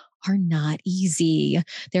relationships are not easy.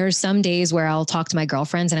 There are some days where I'll talk to my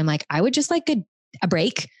girlfriends and I'm like, I would just like a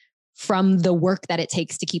break from the work that it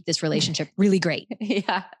takes to keep this relationship really great.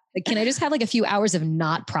 Yeah. Like, can I just have like a few hours of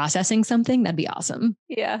not processing something? That'd be awesome.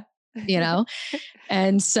 Yeah.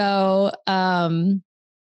 And so,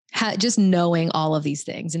 just knowing all of these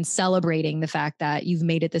things and celebrating the fact that you've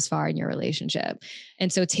made it this far in your relationship.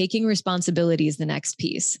 And so taking responsibility is the next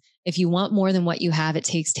piece. If you want more than what you have, it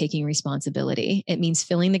takes taking responsibility. It means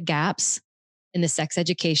filling the gaps in the sex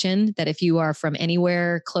education that if you are from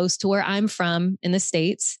anywhere close to where I'm from in the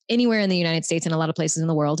States, anywhere in the United States and a lot of places in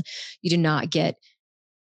the world, you do not get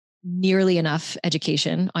nearly enough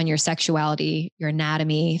education on your sexuality, your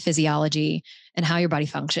anatomy, physiology, and how your body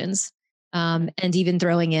functions. And even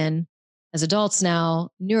throwing in, as adults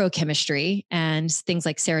now, neurochemistry and things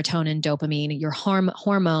like serotonin, dopamine, your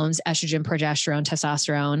hormones, estrogen, progesterone,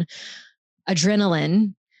 testosterone,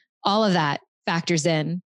 adrenaline, all of that factors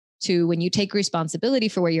in to when you take responsibility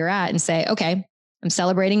for where you're at and say, okay, I'm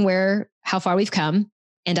celebrating how far we've come.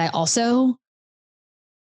 And I also,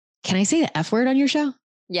 can I say the F word on your show?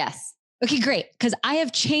 Yes. Okay, great. Because I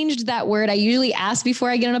have changed that word. I usually ask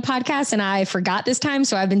before I get on a podcast and I forgot this time.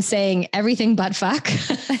 So I've been saying everything but fuck.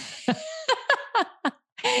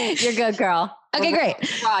 You're good, girl. Okay, great.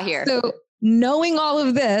 Raw here. So knowing all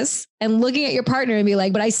of this and looking at your partner and be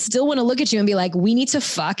like, but I still want to look at you and be like, we need to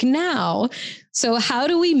fuck now. So how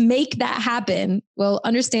do we make that happen? Well,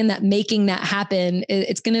 understand that making that happen,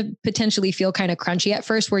 it's going to potentially feel kind of crunchy at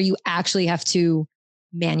first where you actually have to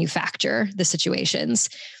manufacture the situations.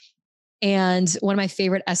 And one of my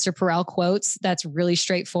favorite Esther Perel quotes that's really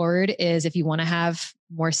straightforward is, if you want to have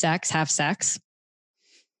more sex, have sex.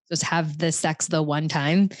 Just have the sex the one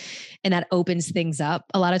time. And that opens things up.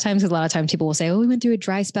 A lot of times people will say, oh, we went through a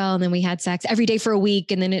dry spell and then we had sex every day for a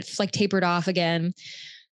week and then it's like tapered off again.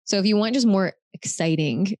 So if you want just more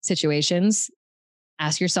exciting situations,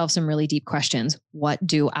 ask yourself some really deep questions. What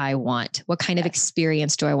do I want? What kind of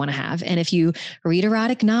experience do I want to have? And if you read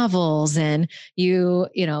erotic novels and you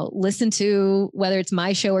listen to, whether it's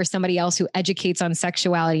my show or somebody else who educates on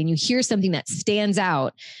sexuality, and you hear something that stands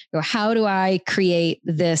out, how do I create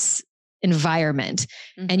this environment?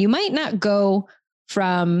 Mm-hmm. And you might not go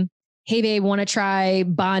from, hey babe, want to try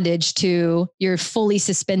bondage, to you're fully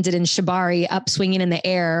suspended in shibari, up swinging in the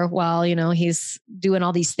air while, he's doing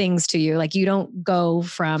all these things to you. Like, you don't go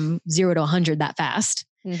from 0 to 100 that fast.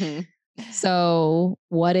 Mm-hmm. So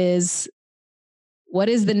what is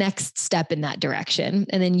the next step in that direction?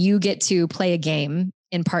 And then you get to play a game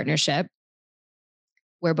in partnership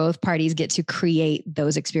where both parties get to create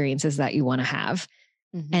those experiences that you want to have.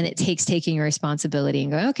 Mm-hmm. And it takes taking your responsibility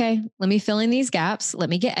and going, okay, let me fill in these gaps. Let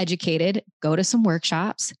me get educated, go to some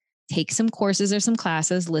workshops, take some courses or some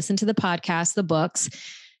classes, listen to the podcasts, the books,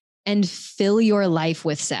 and fill your life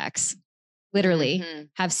with sex. Literally. Mm-hmm.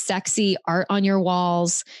 Have sexy art on your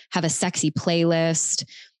walls, have a sexy playlist,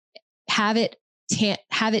 have it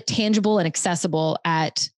tangible and accessible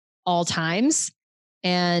at all times.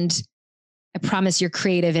 And I promise your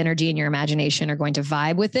creative energy and your imagination are going to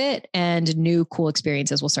vibe with it, and new cool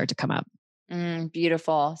experiences will start to come up.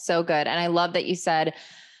 Beautiful. So good. And I love that you said,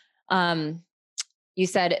 don't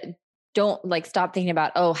stop thinking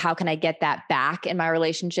about, oh, how can I get that back in my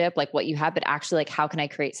relationship? Like what you have, but actually how can I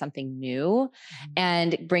create something new? Mm-hmm.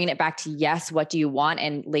 And bringing it back to, yes, what do you want?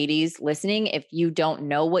 And ladies listening, if you don't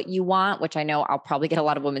know what you want, which I know I'll probably get a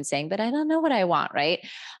lot of women saying, but I don't know what I want. Right.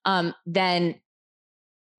 Then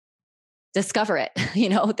discover it.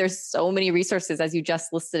 There's so many resources, as you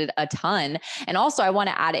just listed a ton. And also I want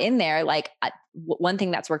to add in there, one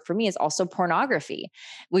thing that's worked for me is also pornography.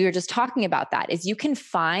 We were just talking about that, is you can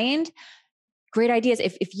find great ideas.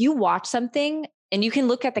 If you watch something and you can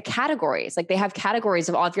look at the categories, like they have categories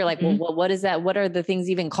of all, if you're like, mm-hmm. well, what is that? What are the things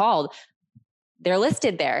even called? They're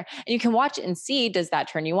listed there, and you can watch it and see, does that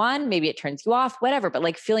turn you on? Maybe it turns you off, whatever.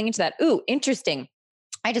 But feeling into that, ooh, interesting.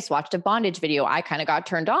 I just watched a bondage video. I kind of got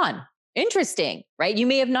turned on. Interesting, right? You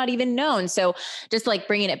may have not even known. So just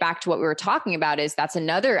bringing it back to what we were talking about, is that's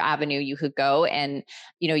another avenue you could go. And,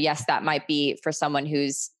 yes, that might be for someone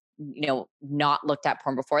who's, not looked at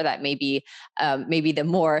porn before. That may be maybe the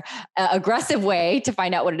more aggressive way to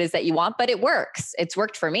find out what it is that you want, but it works. It's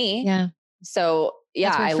worked for me. Yeah. So yeah.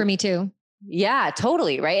 It's worked for me too. Yeah,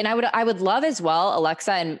 totally. Right. And I would love as well,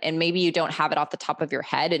 Alexa, and maybe you don't have it off the top of your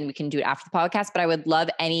head and we can do it after the podcast, but I would love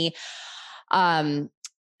any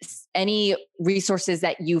resources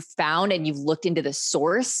that you've found and you've looked into the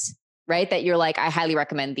source, right? That you're like, I highly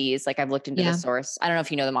recommend these. I've looked into the source. I don't know if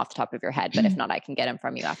you know them off the top of your head, but if not, I can get them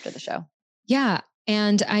from you after the show. Yeah.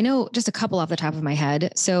 And I know just a couple off the top of my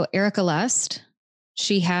head. So Erica Lust,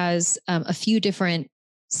 she has a few different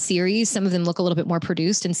series. Some of them look a little bit more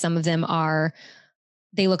produced and some of them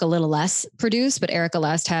they look a little less produced, but Erica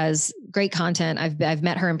Lust has great content. I've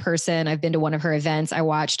met her in person. I've been to one of her events. I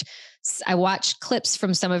watched clips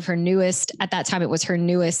from some of her newest, at that time, it was her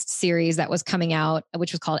newest series that was coming out,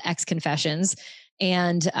 which was called X Confessions.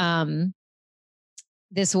 And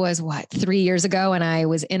this was 3 years ago. And I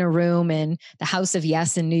was in a room in the House of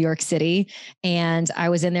Yes in New York City. And I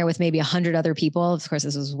was in there with maybe 100 other people. Of course,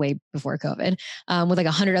 this was way before COVID, with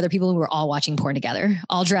 100 other people who were all watching porn together,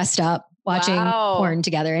 all dressed up, watching porn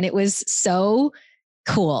together. And it was so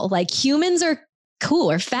cool. Humans are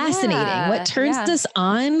cool or fascinating. Yeah, what turns us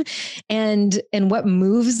on and what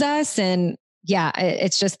moves us. And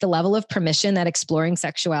it's just the level of permission that exploring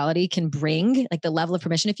sexuality can bring, the level of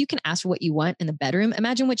permission. If you can ask for what you want in the bedroom,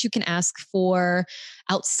 imagine what you can ask for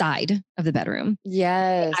outside of the bedroom.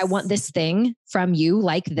 Yes. I want this thing from you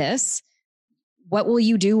like this. What will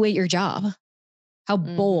you do with your job? How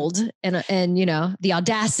bold and the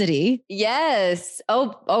audacity. Yes.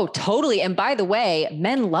 Oh, totally. And by the way,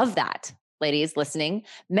 men love that. Ladies listening,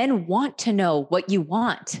 men want to know what you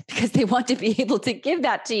want because they want to be able to give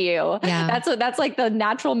that to you. Yeah. That's the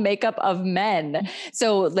natural makeup of men.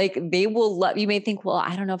 So they will love, you may think, well,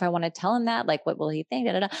 I don't know if I want to tell him that. What will he think?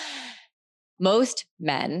 Da, da, da. Most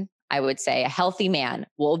men, I would say a healthy man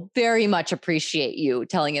will very much appreciate you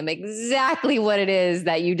telling him exactly what it is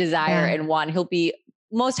that you desire and want. He'll be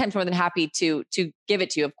most times more than happy to give it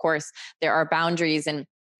to you. Of course, there are boundaries. And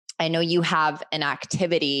I know you have an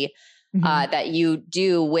activity that you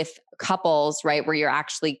do with couples, right? Where you're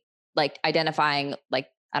actually identifying, I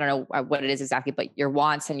don't know what it is exactly, but your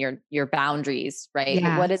wants and your boundaries, right?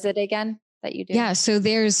 Yeah. What is it again that you do? Yeah. So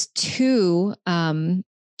there's two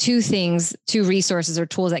resources or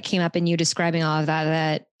tools that came up in you describing all of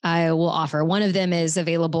that I will offer. One of them is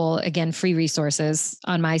available, again, free resources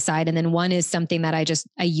on my side. And then one is something that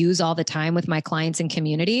I use all the time with my clients and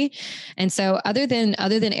community. And so other than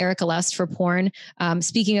Erica Lust for porn,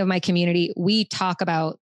 speaking of my community, we talk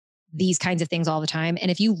about these kinds of things all the time. And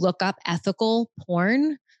if you look up ethical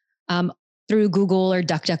porn through Google or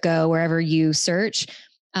DuckDuckGo, wherever you search,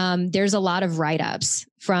 there's a lot of write-ups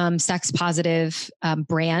from sex positive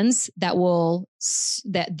brands that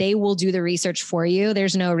they will do the research for you.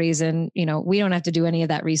 There's no reason, we don't have to do any of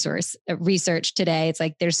that research today. It's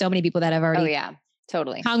like, there's so many people that have already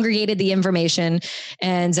totally congregated the information.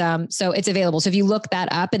 And so it's available. So if you look that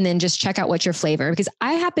up and then just check out what's your flavor, because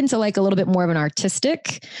I happen to like a little bit more of an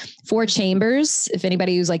artistic 4 chambers. If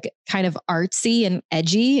anybody who's like kind of artsy and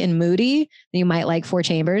edgy and moody, then you might like 4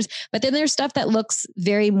 chambers. But then there's stuff that looks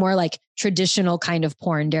very more like traditional kind of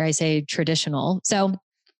porn, dare I say traditional. So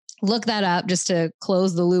look that up just to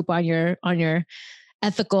close the loop on your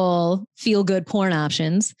ethical feel good porn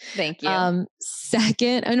options. Thank you.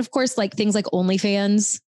 Second, and of course, like things like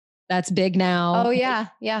OnlyFans, that's big now. Oh yeah.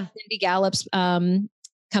 Yeah. Cindy Gallup's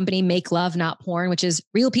company, Make Love, Not Porn, which is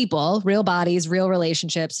real people, real bodies, real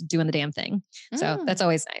relationships doing the damn thing. So that's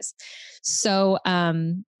always nice. So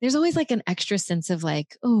there's always like an extra sense of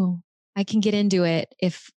like, oh, I can get into it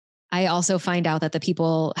if I also find out that the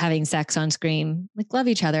people having sex on screen like love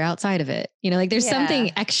each other outside of it. Like there's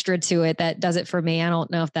something extra to it that does it for me. I don't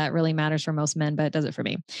know if that really matters for most men, but it does it for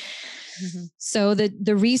me. Mm-hmm. So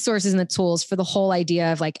the resources and the tools for the whole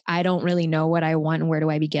idea of like, I don't really know what I want and where do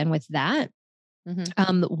I begin with that?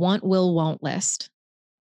 Want, will, won't list.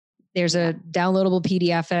 There's a downloadable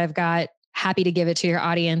PDF that I've got. Happy to give it to your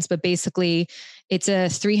audience, but basically it's a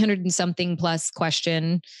 300 and something plus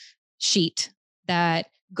question sheet that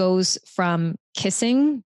goes from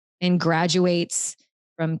kissing and graduates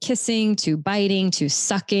from kissing to biting to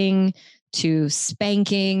sucking to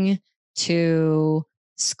spanking to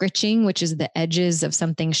scritching, which is the edges of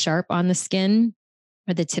something sharp on the skin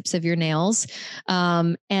or the tips of your nails.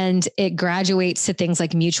 And it graduates to things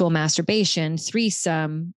like mutual masturbation,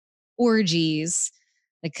 threesome, orgies,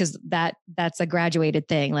 like, cause that's a graduated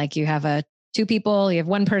thing. Like you have 2 people, you have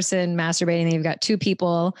 1 person masturbating, and you've got 2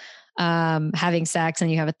 people having sex, and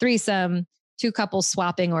you have a threesome, 2 couples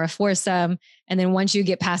swapping, or a foursome. And then once you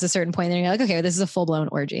get past a certain point, then you're like, okay, this is a full blown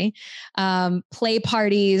orgy. Play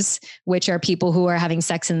parties, which are people who are having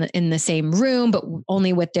sex in the same room, but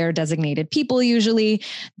only with their designated people. Usually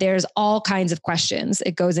there's all kinds of questions.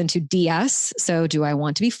 It goes into DS. So do I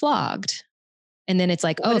want to be flogged? And then it's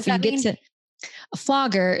like, what if you get to a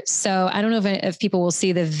flogger. So I don't know if people will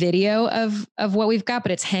see the video of what we've got,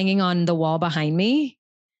 but it's hanging on the wall behind me.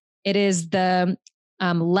 It is the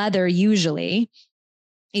leather usually,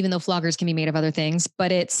 even though floggers can be made of other things,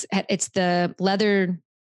 but it's the leather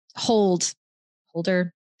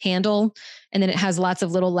holder handle. And then it has lots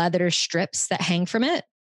of little leather strips that hang from it.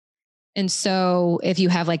 And so if you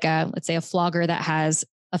have like let's say a flogger that has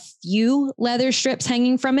a few leather strips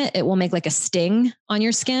hanging from it, it will make like a sting on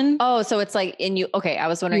your skin. Oh, so it's like okay. I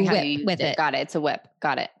was wondering how you use it. Got it. It's a whip.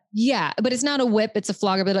 Got it. Yeah, but it's not a whip, it's a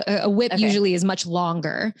flogger, but a whip usually is much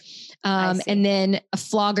longer. And then a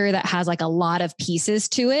flogger that has like a lot of pieces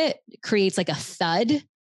to it creates like a thud.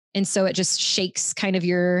 And so it just shakes kind of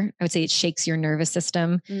I would say it shakes your nervous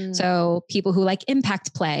system. So people who like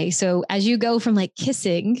impact play. So as you go from like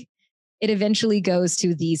kissing, it eventually goes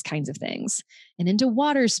to these kinds of things and into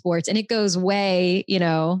water sports. And it goes way, you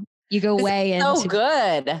go way into. So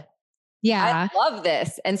good. Yeah. I love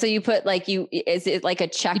this. And so you put like is it like a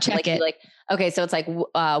check? You check it. Like, okay. So it's like,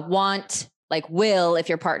 want, like will, if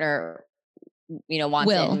your partner,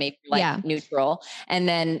 wants it, and maybe like neutral, and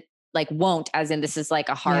then like won't, as in this is like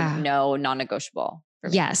a hard no, non-negotiable.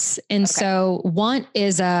 Yes. And so want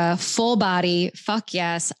is a full body. Fuck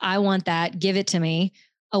yes. I want that. Give it to me.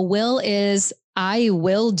 A will is I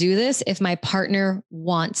will do this if my partner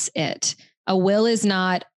wants it. A will is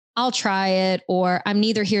not, I'll try it, or I'm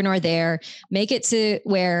neither here nor there. Make it to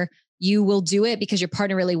where you will do it because your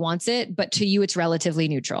partner really wants it, but to you, it's relatively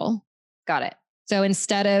neutral. Got it. So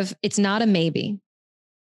instead of, it's not a maybe.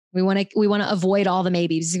 We want to avoid all the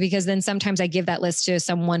maybes, because then sometimes I give that list to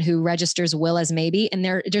someone who registers will as maybe, and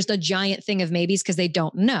they're just a giant thing of maybes because they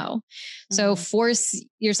don't know. So force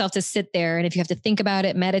yourself to sit there. And if you have to think about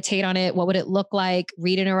it, meditate on it, what would it look like?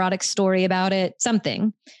 Read an erotic story about it,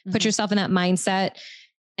 something, put yourself in that mindset.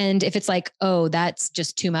 And if it's like, oh, that's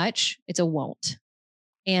just too much, it's a won't.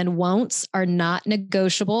 And won'ts are not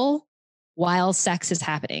negotiable while sex is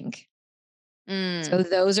happening. So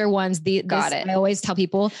those are ones I always tell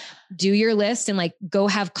people, do your list and like go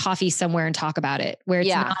have coffee somewhere and talk about it where it's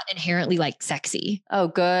not inherently like sexy. Oh,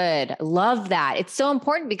 good. Love that. It's so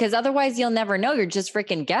important because otherwise you'll never know. You're just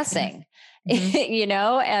freaking guessing, you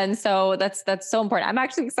know? And so that's so important. I'm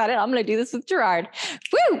actually excited. I'm going to do this with Gerard.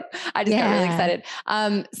 Woo! I just got really excited.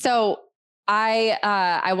 So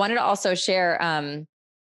I wanted to also share,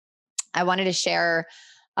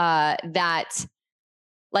 that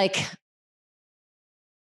like,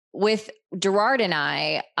 with Gerard and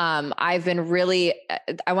I've been really,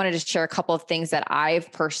 I wanted to share a couple of things that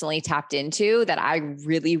I've personally tapped into that I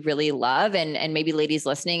really, really love. And maybe ladies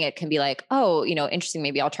listening, it can be like, oh, you know, interesting.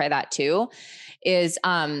 Maybe I'll try that too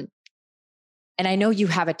and I know you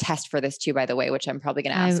have a test for this too, by the way, which I'm probably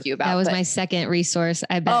going to ask you about. That was my second resource.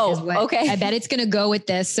 I bet. Okay. I bet it's going to go with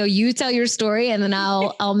this. So you tell your story and then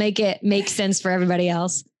I'll make it make sense for everybody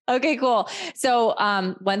else. Okay, cool. So,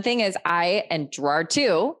 one thing is I and Gerard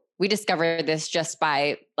too, we discovered this just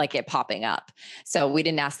by like it popping up. So we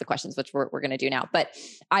didn't ask the questions, which we're going to do now, but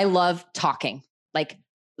I love talking, like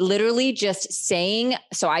literally just saying.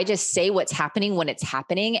 So I just say what's happening when it's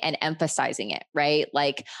happening and emphasizing it, right?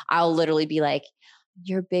 Like I'll literally be like,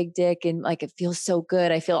 you're big dick. And like, it feels so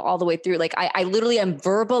good. I feel all the way through. Like I literally am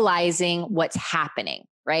verbalizing what's happening.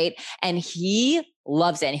 Right. And he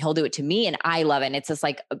loves it and he'll do it to me and I love it. And it's just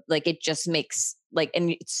like it just makes like,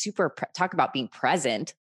 and it's super, talk about being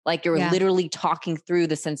present. Like you're literally talking through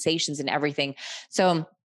the sensations and everything. So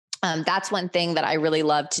that's one thing that I really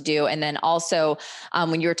love to do. And then also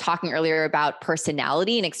when you were talking earlier about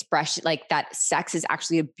personality and expression, like that sex is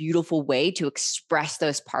actually a beautiful way to express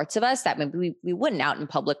those parts of us that maybe we wouldn't out in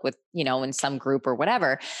public with, you know, in some group or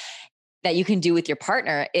whatever that you can do with your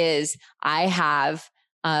partner is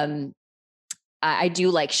I do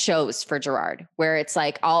like shows for Gerard where it's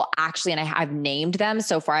like and I've named them.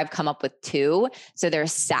 So far I've come up with 2. So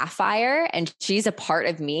there's Sapphire and she's a part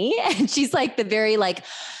of me and she's like the very like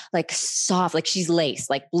soft, like she's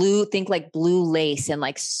lace, like blue, think like blue lace and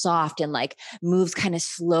like soft and like moves kind of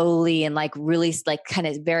slowly and like really like kind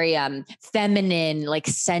of very feminine, like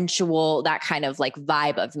sensual, that kind of like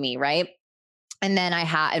vibe of me. Right. And then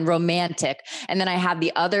and romantic. And then I have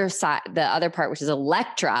the other side, the other part, which is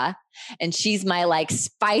Electra. And she's my like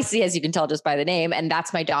spicy, as you can tell just by the name. And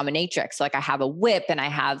that's my dominatrix. So like I have a whip and I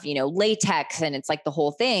have, you know, latex and it's like the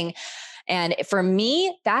whole thing. And for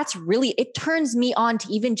me, that's really, it turns me on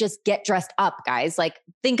to even just get dressed up, guys. Like,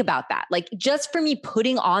 think about that. Like, just for me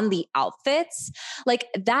putting on the outfits, like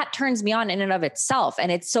that turns me on in and of itself.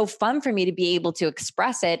 And it's so fun for me to be able to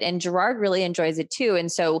express it. And Gerard really enjoys it too.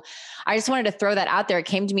 And so I just wanted to throw that out there. It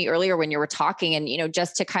came to me earlier when you were talking and, you know,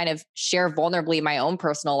 just to kind of share vulnerably my own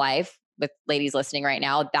personal life with ladies listening right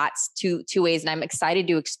now. That's two ways. And I'm excited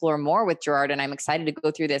to explore more with Gerard. And I'm excited to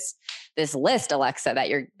go through this list, Alexa,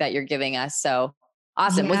 that you're giving us. So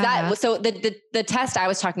awesome. Yeah. So the test I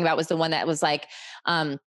was talking about was the one that was like,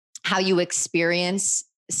 how you experience,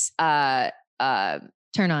 turn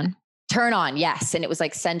on. Yes. And it was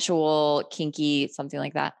like sensual, kinky, something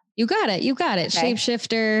like that. You got it. Okay.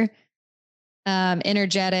 Shapeshifter,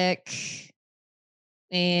 energetic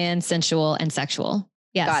and sensual and sexual.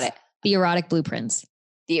 Yes. Got it. The erotic blueprints.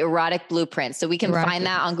 So we can find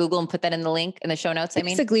that on Google and put that in the link in the show notes.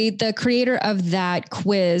 Basically, the creator of that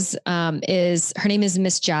quiz her name is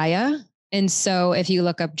Miss Jaya. And so if you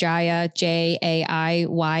look up Jaya,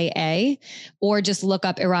 Jaiya, or just look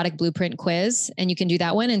up erotic blueprint quiz and you can do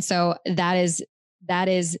that one. And so that is,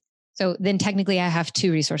 so then technically I have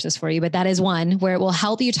 2 resources for you, but that is one where it will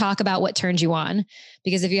help you talk about what turns you on.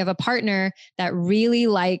 Because if you have a partner that really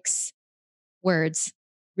likes words,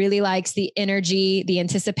 really likes the energy, the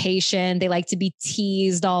anticipation. They like to be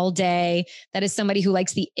teased all day. That is somebody who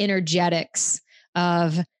likes the energetics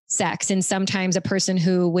of sex. And sometimes a person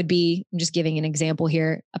who would be, I'm just giving an example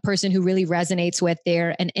here, a person who really resonates with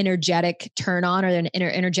an energetic turn on or an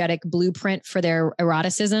energetic blueprint for their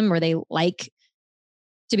eroticism, or they like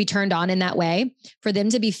to be turned on in that way, for them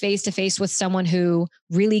to be face to face with someone who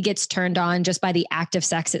really gets turned on just by the act of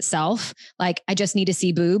sex itself. Like, I just need to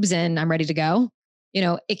see boobs and I'm ready to go. You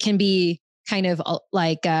know, it can be kind of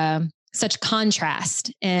like such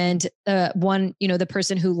contrast. And the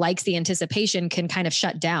person who likes the anticipation can kind of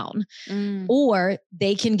shut down, or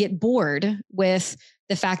they can get bored with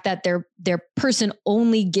the fact that their person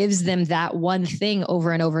only gives them that one thing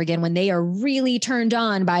over and over again when they are really turned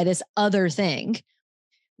on by this other thing.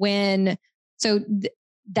 That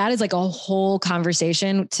is like a whole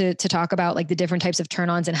conversation to talk about, like the different types of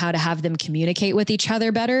turn-ons and how to have them communicate with each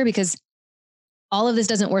other better, because all of this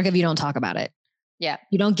doesn't work if you don't talk about it. Yeah.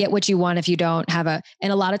 You don't get what you want if you don't have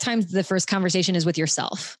and a lot of times the first conversation is with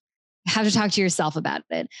yourself. have to talk to yourself about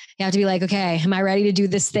it. You have to be like, okay, am I ready to do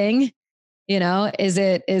this thing? You know, is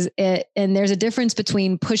it, and there's a difference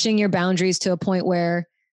between pushing your boundaries to a point where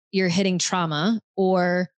you're hitting trauma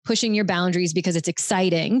or pushing your boundaries because it's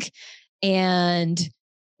exciting and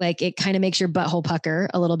like it kind of makes your butthole pucker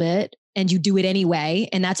a little bit and you do it anyway.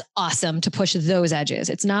 And that's awesome to push those edges.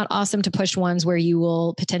 It's not awesome to push ones where you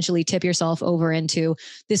will potentially tip yourself over into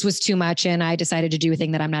this was too much and I decided to do a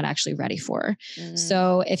thing that I'm not actually ready for.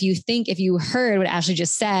 So if you heard what Ashley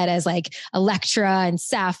just said as like Electra and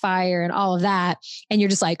Sapphire and all of that, and you're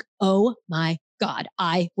just like, oh my God,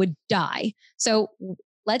 I would die. So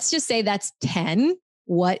let's just say that's 10.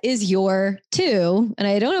 What is your 2? And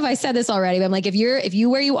I don't know if I said this already, but I'm like, if you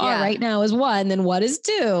where you are right now is 1, then what is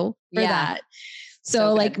 2 for that?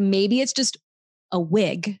 So like maybe it's just a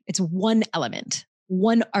wig. It's one element,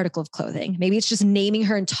 one article of clothing. Maybe it's just naming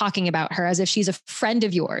her and talking about her as if she's a friend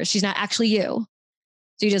of yours. She's not actually you.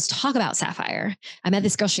 So you just talk about Sapphire. I met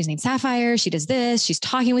this girl. She's named Sapphire. She does this. She's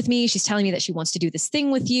talking with me. She's telling me that she wants to do this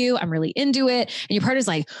thing with you. I'm really into it. And your partner's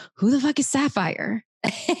like, who the fuck is Sapphire?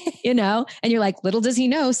 You know, and you're like, little does he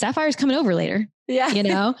know Sapphire's coming over later. Yeah. You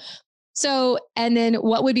know? So, and then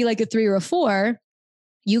what would be like a 3 or a 4?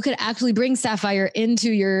 You could actually bring Sapphire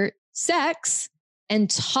into your sex and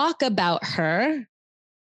talk about her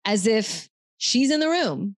as if she's in the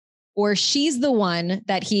room or she's the one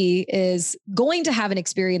that he is going to have an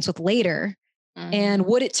experience with later. And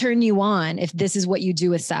would it turn you on if this is what you do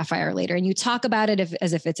with Sapphire later? And you talk about it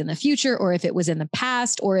as if it's in the future or if it was in the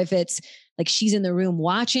past or if it's like she's in the room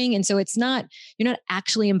watching. And so you're not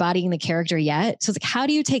actually embodying the character yet. So it's like, how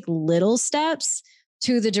do you take little steps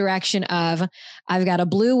to the direction of, I've got a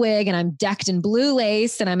blue wig and I'm decked in blue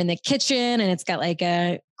lace and I'm in the kitchen and it's got like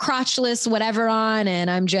a crotchless whatever on and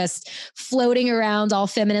I'm just floating around all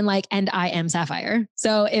feminine like, and I am Sapphire.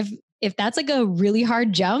 So if that's like a really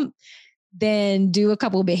hard jump, then do a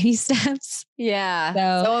couple baby steps.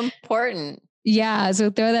 Yeah. So important. Yeah. So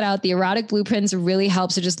throw that out. The erotic blueprints really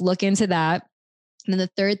help. So just look into that. And then the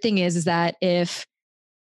third thing is that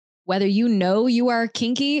whether you know you are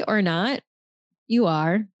kinky or not, you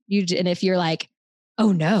are. And if you're like,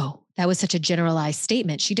 oh no, that was such a generalized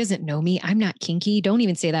statement. She doesn't know me. I'm not kinky. Don't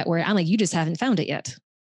even say that word. I'm like, you just haven't found it yet.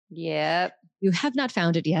 Yep. You have not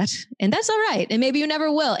found it yet. And that's all right. And maybe you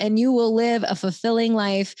never will. And you will live a fulfilling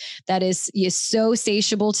life that is so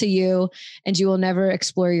satiable to you and you will never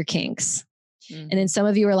explore your kinks. And then some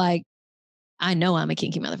of you are like, I know I'm a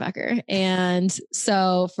kinky motherfucker. And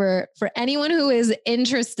so for anyone who is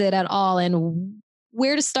interested at all in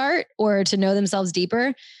where to start or to know themselves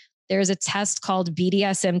deeper, there's a test called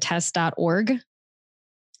bdsmtest.org.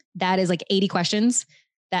 That is like 80 questions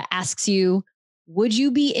that asks you, would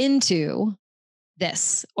you be into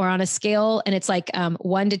this? Or on a scale, and it's like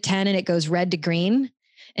 1 to 10 and it goes red to green.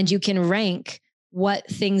 And you can rank what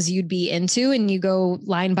things you'd be into and you go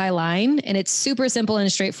line by line. And it's super simple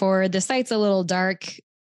and straightforward. The site's a little dark.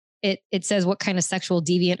 It says, what kind of sexual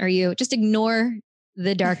deviant are you? Just ignore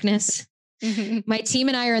the darkness. My team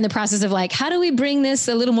and I are in the process of like, how do we bring this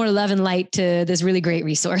a little more love and light to this really great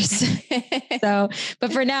resource?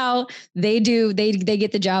 But for now they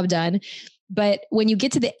get the job done. But when you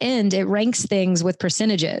get to the end, it ranks things with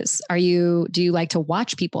percentages. Do you like to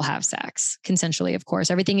watch people have sex consensually? Of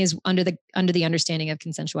course, everything is under the understanding of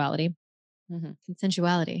consensuality.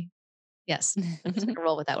 Consensuality. Yes. I'm just going to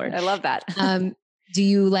roll with that word. I love that. Do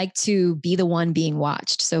you like to be the one being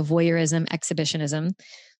watched? So voyeurism, exhibitionism.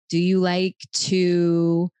 Do you like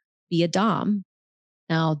to be a dom?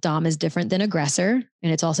 Now, dom is different than aggressor,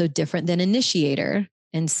 and it's also different than initiator.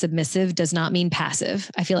 And submissive does not mean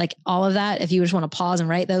passive. I feel like all of that, if you just want to pause and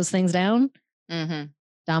write those things down,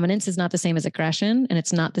 dominance is not the same as aggression, and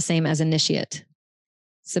it's not the same as initiate.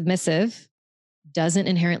 Submissive doesn't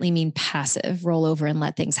inherently mean passive, roll over and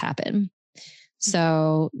let things happen.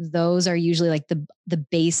 So those are usually like the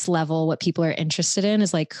base level. What people are interested in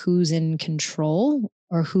is like who's in control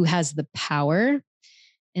or who has the power.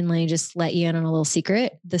 And let me just let you in on a little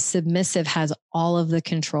secret. The submissive has all of the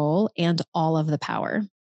control and all of the power.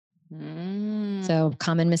 So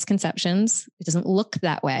common misconceptions. It doesn't look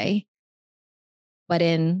that way, but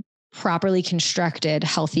in properly constructed,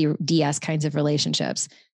 healthy DS kinds of relationships,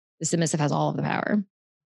 the submissive has all of the power.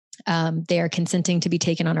 They are consenting to be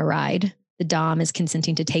taken on a ride. The dom is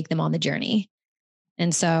consenting to take them on the journey.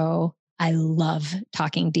 And so I love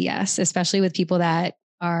talking DS, especially with people that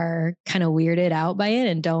are kind of weirded out by it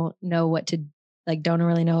and don't know what to like, don't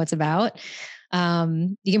really know what it's about. You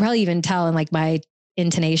can probably even tell in like my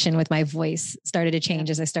intonation with my voice started to change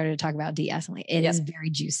as I started to talk about DS. I'm like, it is very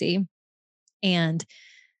juicy. And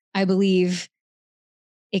I believe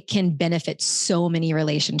it can benefit so many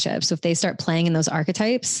relationships. So if they start playing in those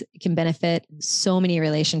archetypes, it can benefit so many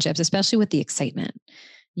relationships, especially with the excitement.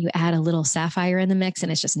 You add a little sapphire in the mix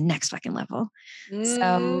and it's just next fucking level.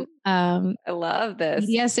 So I love this.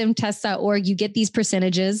 BDSMtest.org, you get these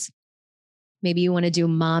percentages. Maybe you want to do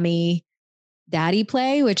mommy daddy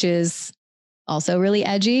play, which is also really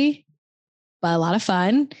edgy, but a lot of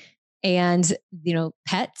fun. And,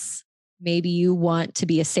 pets, maybe you want to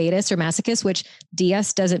be a sadist or masochist, which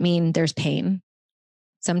DS doesn't mean there's pain.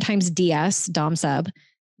 Sometimes DS, dom sub,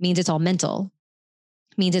 means it's all mental,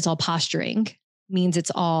 means it's all posturing, means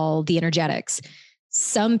it's all the energetics.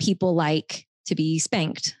 Some people like to be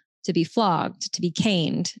spanked, to be flogged, to be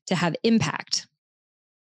caned, to have impact.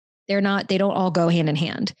 They don't all go hand in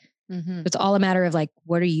hand. Mm-hmm. It's all a matter of like,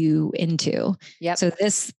 what are you into? Yep. So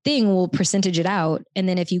this thing will percentage it out. And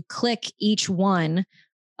then if you click each one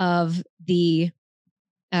of the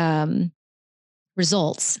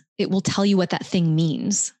results, it will tell you what that thing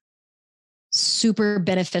means. Super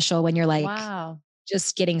beneficial when you're like, wow,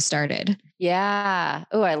 just getting started. Yeah.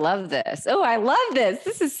 Oh, I love this.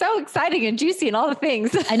 This is so exciting and juicy and all the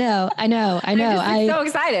things. I know. I'm so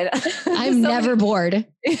excited. I'm never bored.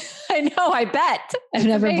 I know. I bet. I'm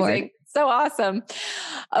never bored. So awesome.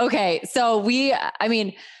 Okay. So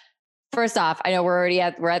first off, I know we're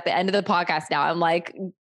at the end of the podcast now. I'm like,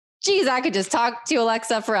 geez, I could just talk to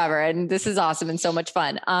Alexa forever. And this is awesome and so much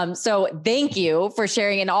fun. So thank you for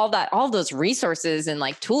sharing and all those resources and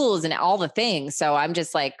like tools and all the things. So I'm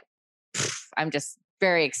just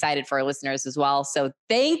very excited for our listeners as well. So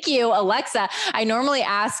thank you, Alexa. I normally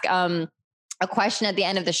ask a question at the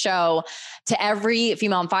end of the show to every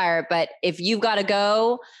female on fire, but if you've got to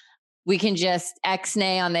go, we can just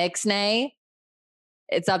X-nay on the X-nay.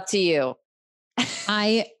 It's up to you.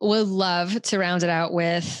 I would love to round it out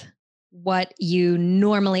with what you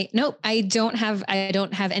normally. Nope, I don't have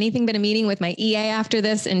anything but a meeting with my EA after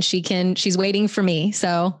this, and she's waiting for me.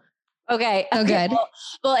 So okay. Oh, good.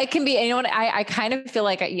 Well, it can be. You know what? I kind of feel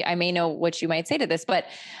like I may know what you might say to this, but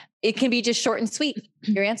it can be just short and sweet.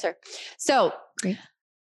 Your answer. So, great.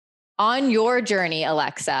 On your journey,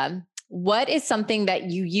 Alexa, what is something that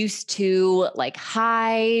you used to like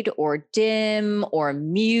hide or dim or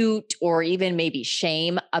mute or even maybe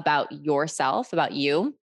shame about yourself, about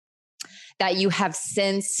you, that you have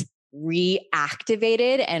since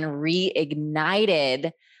reactivated and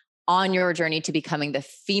reignited on your journey to becoming the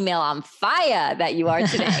female on fire that you are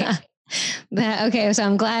today? Okay. So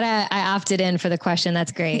I'm glad I opted in for the question.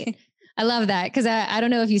 That's great. I love that. Cause I don't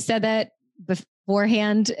know if you said that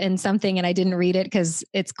beforehand in something and I didn't read it because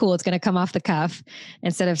it's cool. It's going to come off the cuff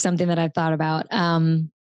instead of something that I've thought about.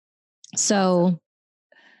 So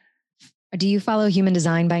do you follow human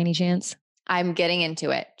design by any chance? I'm getting into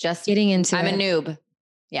it. I'm a noob.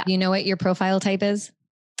 Yeah. Do you know what your profile type is?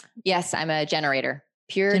 Yes. I'm a generator,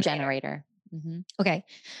 pure generator. Mm-hmm. Okay.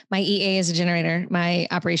 My EA is a generator, my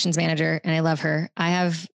operations manager, and I love her.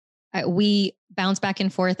 We bounce back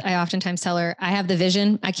and forth. I oftentimes tell her, I have the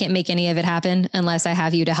vision. I can't make any of it happen unless I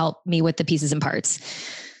have you to help me with the pieces and parts.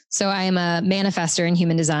 So I am a manifestor in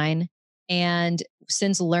human design. And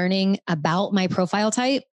since learning about my profile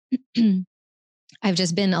type, I've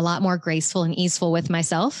just been a lot more graceful and easeful with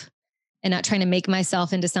myself and not trying to make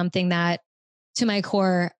myself into something that to my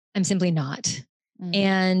core, I'm simply not. Mm-hmm.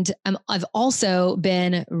 And I've also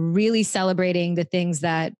been really celebrating the things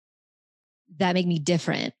that make me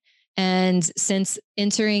different. And since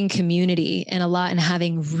entering community and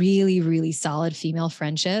having really, really solid female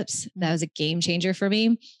friendships, that was a game changer for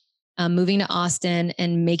me. Moving to Austin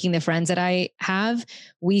and making the friends that I have,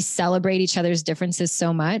 we celebrate each other's differences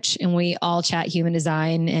so much. And we all chat human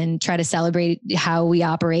design and try to celebrate how we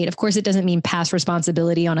operate. Of course, it doesn't mean pass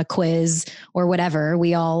responsibility on a quiz or whatever.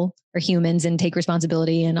 We all are humans and take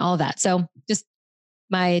responsibility and all that. So just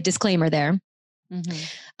my disclaimer there.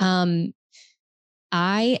 Mm-hmm.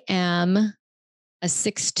 I am a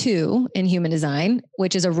 6'2" in human design,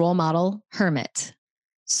 which is a role model hermit.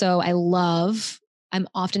 So I'm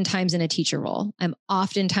oftentimes in a teacher role. I'm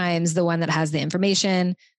oftentimes the one that has the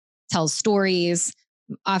information, tells stories,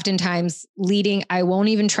 oftentimes leading. I won't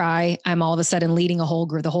even try. I'm all of a sudden leading the whole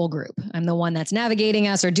group. I'm the one that's navigating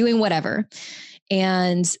us or doing whatever.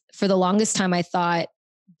 And for the longest time, I thought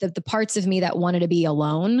that the parts of me that wanted to be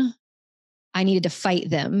alone, I needed to fight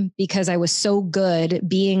them because I was so good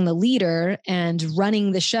being the leader and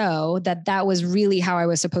running the show that was really how I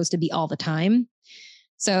was supposed to be all the time.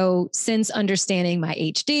 So since understanding my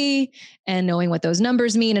HD and knowing what those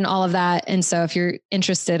numbers mean and all of that. And so if you're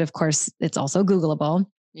interested, of course, it's also Googleable.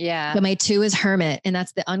 Yeah. But my 2 is hermit. And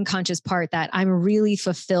that's the unconscious part that I'm really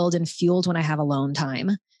fulfilled and fueled when I have alone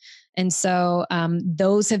time. And so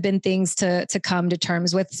those have been things to come to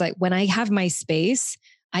terms with. It's like when I have my space,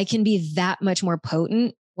 I can be that much more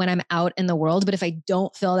potent when I'm out in the world. But if I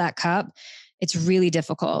don't fill that cup, it's really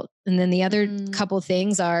difficult. And then the other couple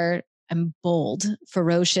things are I'm bold,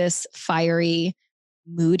 ferocious, fiery,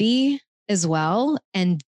 moody as well,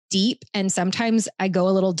 and deep. And sometimes I go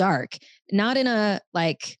a little dark, not in a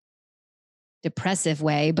like depressive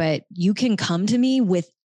way, but you can come to me with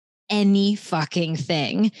any fucking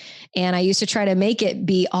thing. And I used to try to make it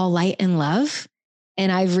be all light and love.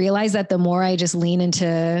 And I've realized that the more I just lean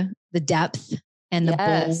into the depth and the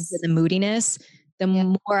bold and the moodiness, the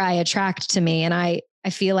more I attract to me. And I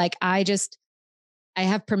feel like I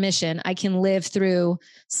have permission. I can live through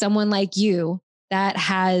someone like you that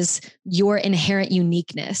has your inherent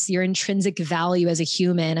uniqueness, your intrinsic value as a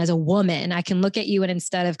human, as a woman. I can look at you and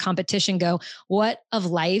instead of competition go, what of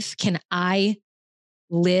life can I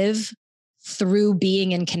live through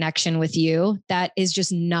being in connection with you that is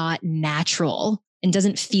just not natural and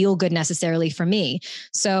doesn't feel good necessarily for me.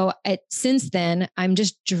 So since then, I'm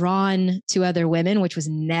just drawn to other women, which was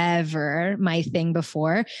never my thing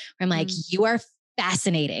before. I'm like, you are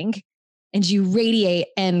fascinating and you radiate,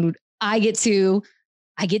 and I get to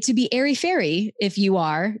be airy fairy if you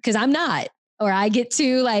are, because I'm not, or I get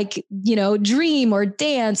to like, dream or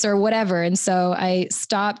dance or whatever. And so I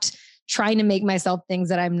stopped trying to make myself things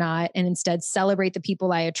that I'm not, and instead celebrate the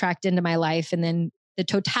people I attract into my life. And then the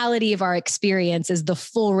totality of our experience is the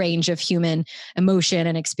full range of human emotion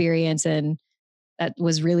and experience. And that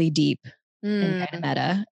was really deep and kind of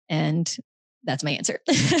meta. And that's my answer.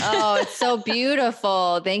 Oh, it's so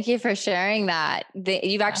beautiful. Thank you for sharing that.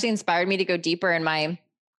 You've actually inspired me to go deeper in my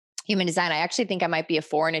human design. I actually think I might be a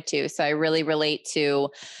 4 and a 2. So I really relate to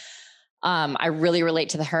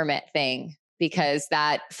the hermit thing. Because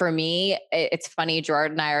that for me, it's funny,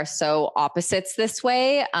 Gerard and I are so opposites this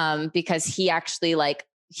way, because he actually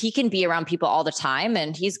he can be around people all the time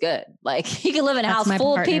and he's good. Like he can live in a house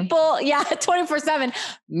full of people. Yeah. 24/7.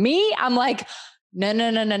 Me, I'm like,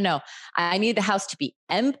 no. I need the house to be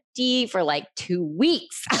empty for like 2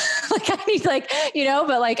 weeks. Like I need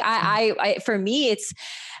but like I for me, it's,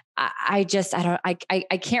 I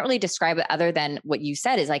can't really describe it other than what you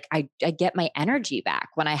said is like, I get my energy back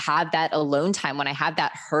when I have that alone time, when I have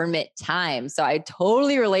that hermit time. So I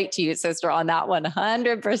totally relate to you, sister, on that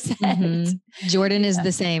 100%. Jordan is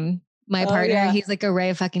the same. My partner, he's like a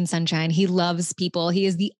ray of fucking sunshine. He loves people. He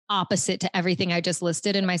is the opposite to everything I just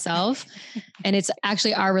listed in myself. And it's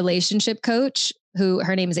actually our relationship coach,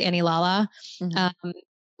 her name is Annie Lala.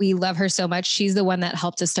 We love her so much. She's the one that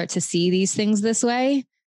helped us start to see these things this way.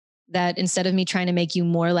 That instead of me trying to make you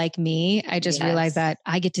more like me, I just realized that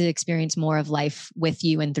I get to experience more of life with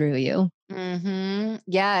you and through you.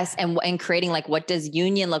 Yes. And creating like, what does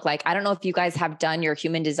union look like? I don't know if you guys have done your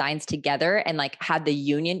human designs together and like had the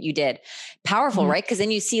union. You did. Powerful, right? Because then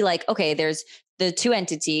you see like, okay, there's the 2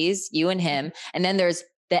 entities, you and him, and then there's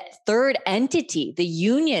the third entity, the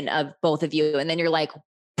union of both of you. And then you're like,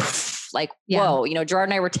 whoa, Gerard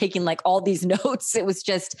and I were taking like all these notes. It was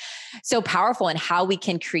just so powerful, and how we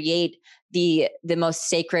can create the most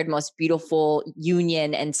sacred, most beautiful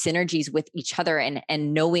union and synergies with each other,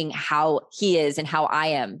 and knowing how he is and how I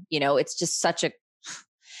am, it's just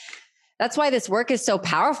that's why this work is so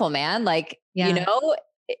powerful, man. Like,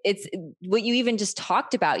 it's what you even just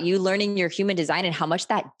talked about, you learning your human design and how much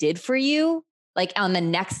that did for you, like on the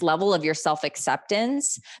next level of your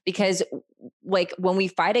self-acceptance, because like when we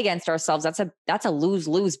fight against ourselves, that's a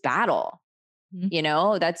lose-lose battle.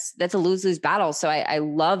 That's a lose-lose battle. So I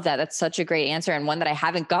love that. That's such a great answer, and one that I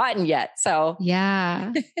haven't gotten yet. So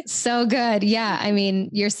yeah, so good. Yeah. I mean,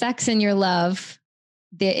 your sex and your love,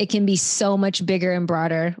 it can be so much bigger and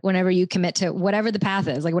broader whenever you commit to whatever the path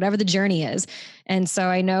is, like whatever the journey is. And so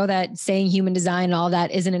I know that saying human design and all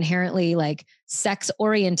that isn't inherently like sex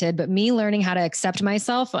oriented, but me learning how to accept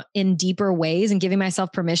myself in deeper ways and giving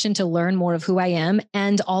myself permission to learn more of who I am,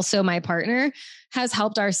 and also my partner, has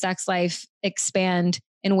helped our sex life expand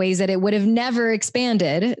in ways that it would have never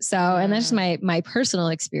expanded. So, and that's my personal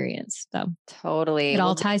experience. So totally. It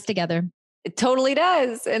all ties together. It totally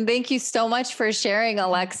does. And thank you so much for sharing,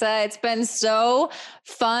 Alexa. It's been so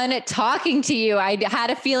fun talking to you. I had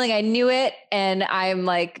a feeling, I knew it. And I'm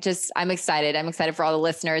excited. I'm excited for all the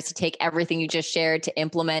listeners to take everything you just shared, to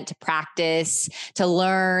implement, to practice, to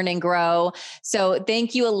learn and grow. So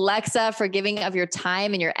thank you, Alexa, for giving of your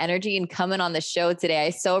time and your energy and coming on the show today. I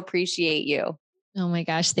so appreciate you. Oh my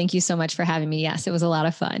gosh. Thank you so much for having me. Yes, it was a lot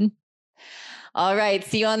of fun. All right.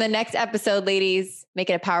 See you on the next episode, ladies. Make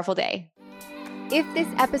it a powerful day. If this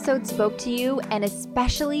episode spoke to you, and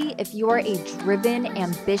especially if you are a driven,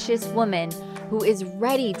 ambitious woman who is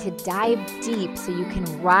ready to dive deep so you can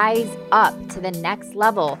rise up to the next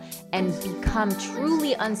level and become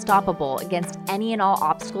truly unstoppable against any and all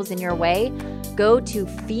obstacles in your way, go to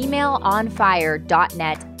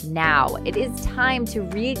femaleonfire.net now. It is time to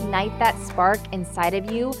reignite that spark inside of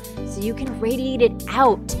you so you can radiate it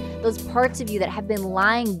out. Those parts of you that have been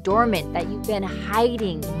lying dormant, that you've been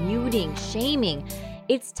hiding, muting, shaming.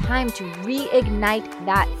 It's time to reignite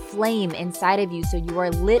that flame inside of you so you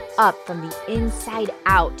are lit up from the inside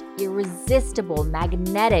out, irresistible,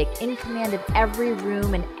 magnetic, in command of every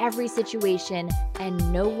room and every situation,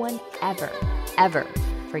 and no one ever, ever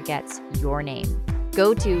forgets your name.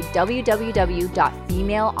 Go to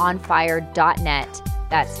www.femaleonfire.net.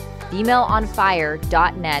 That's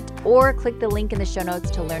femaleonfire.net, or click the link in the show notes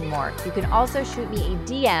to learn more. You can also shoot me a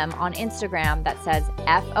DM on Instagram that says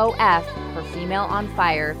FOF for Female on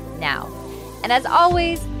Fire now. And as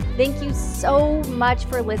always, thank you so much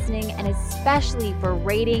for listening, and especially for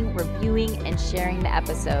rating, reviewing, and sharing the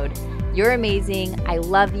episode. You're amazing. I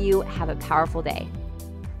love you. Have a powerful day.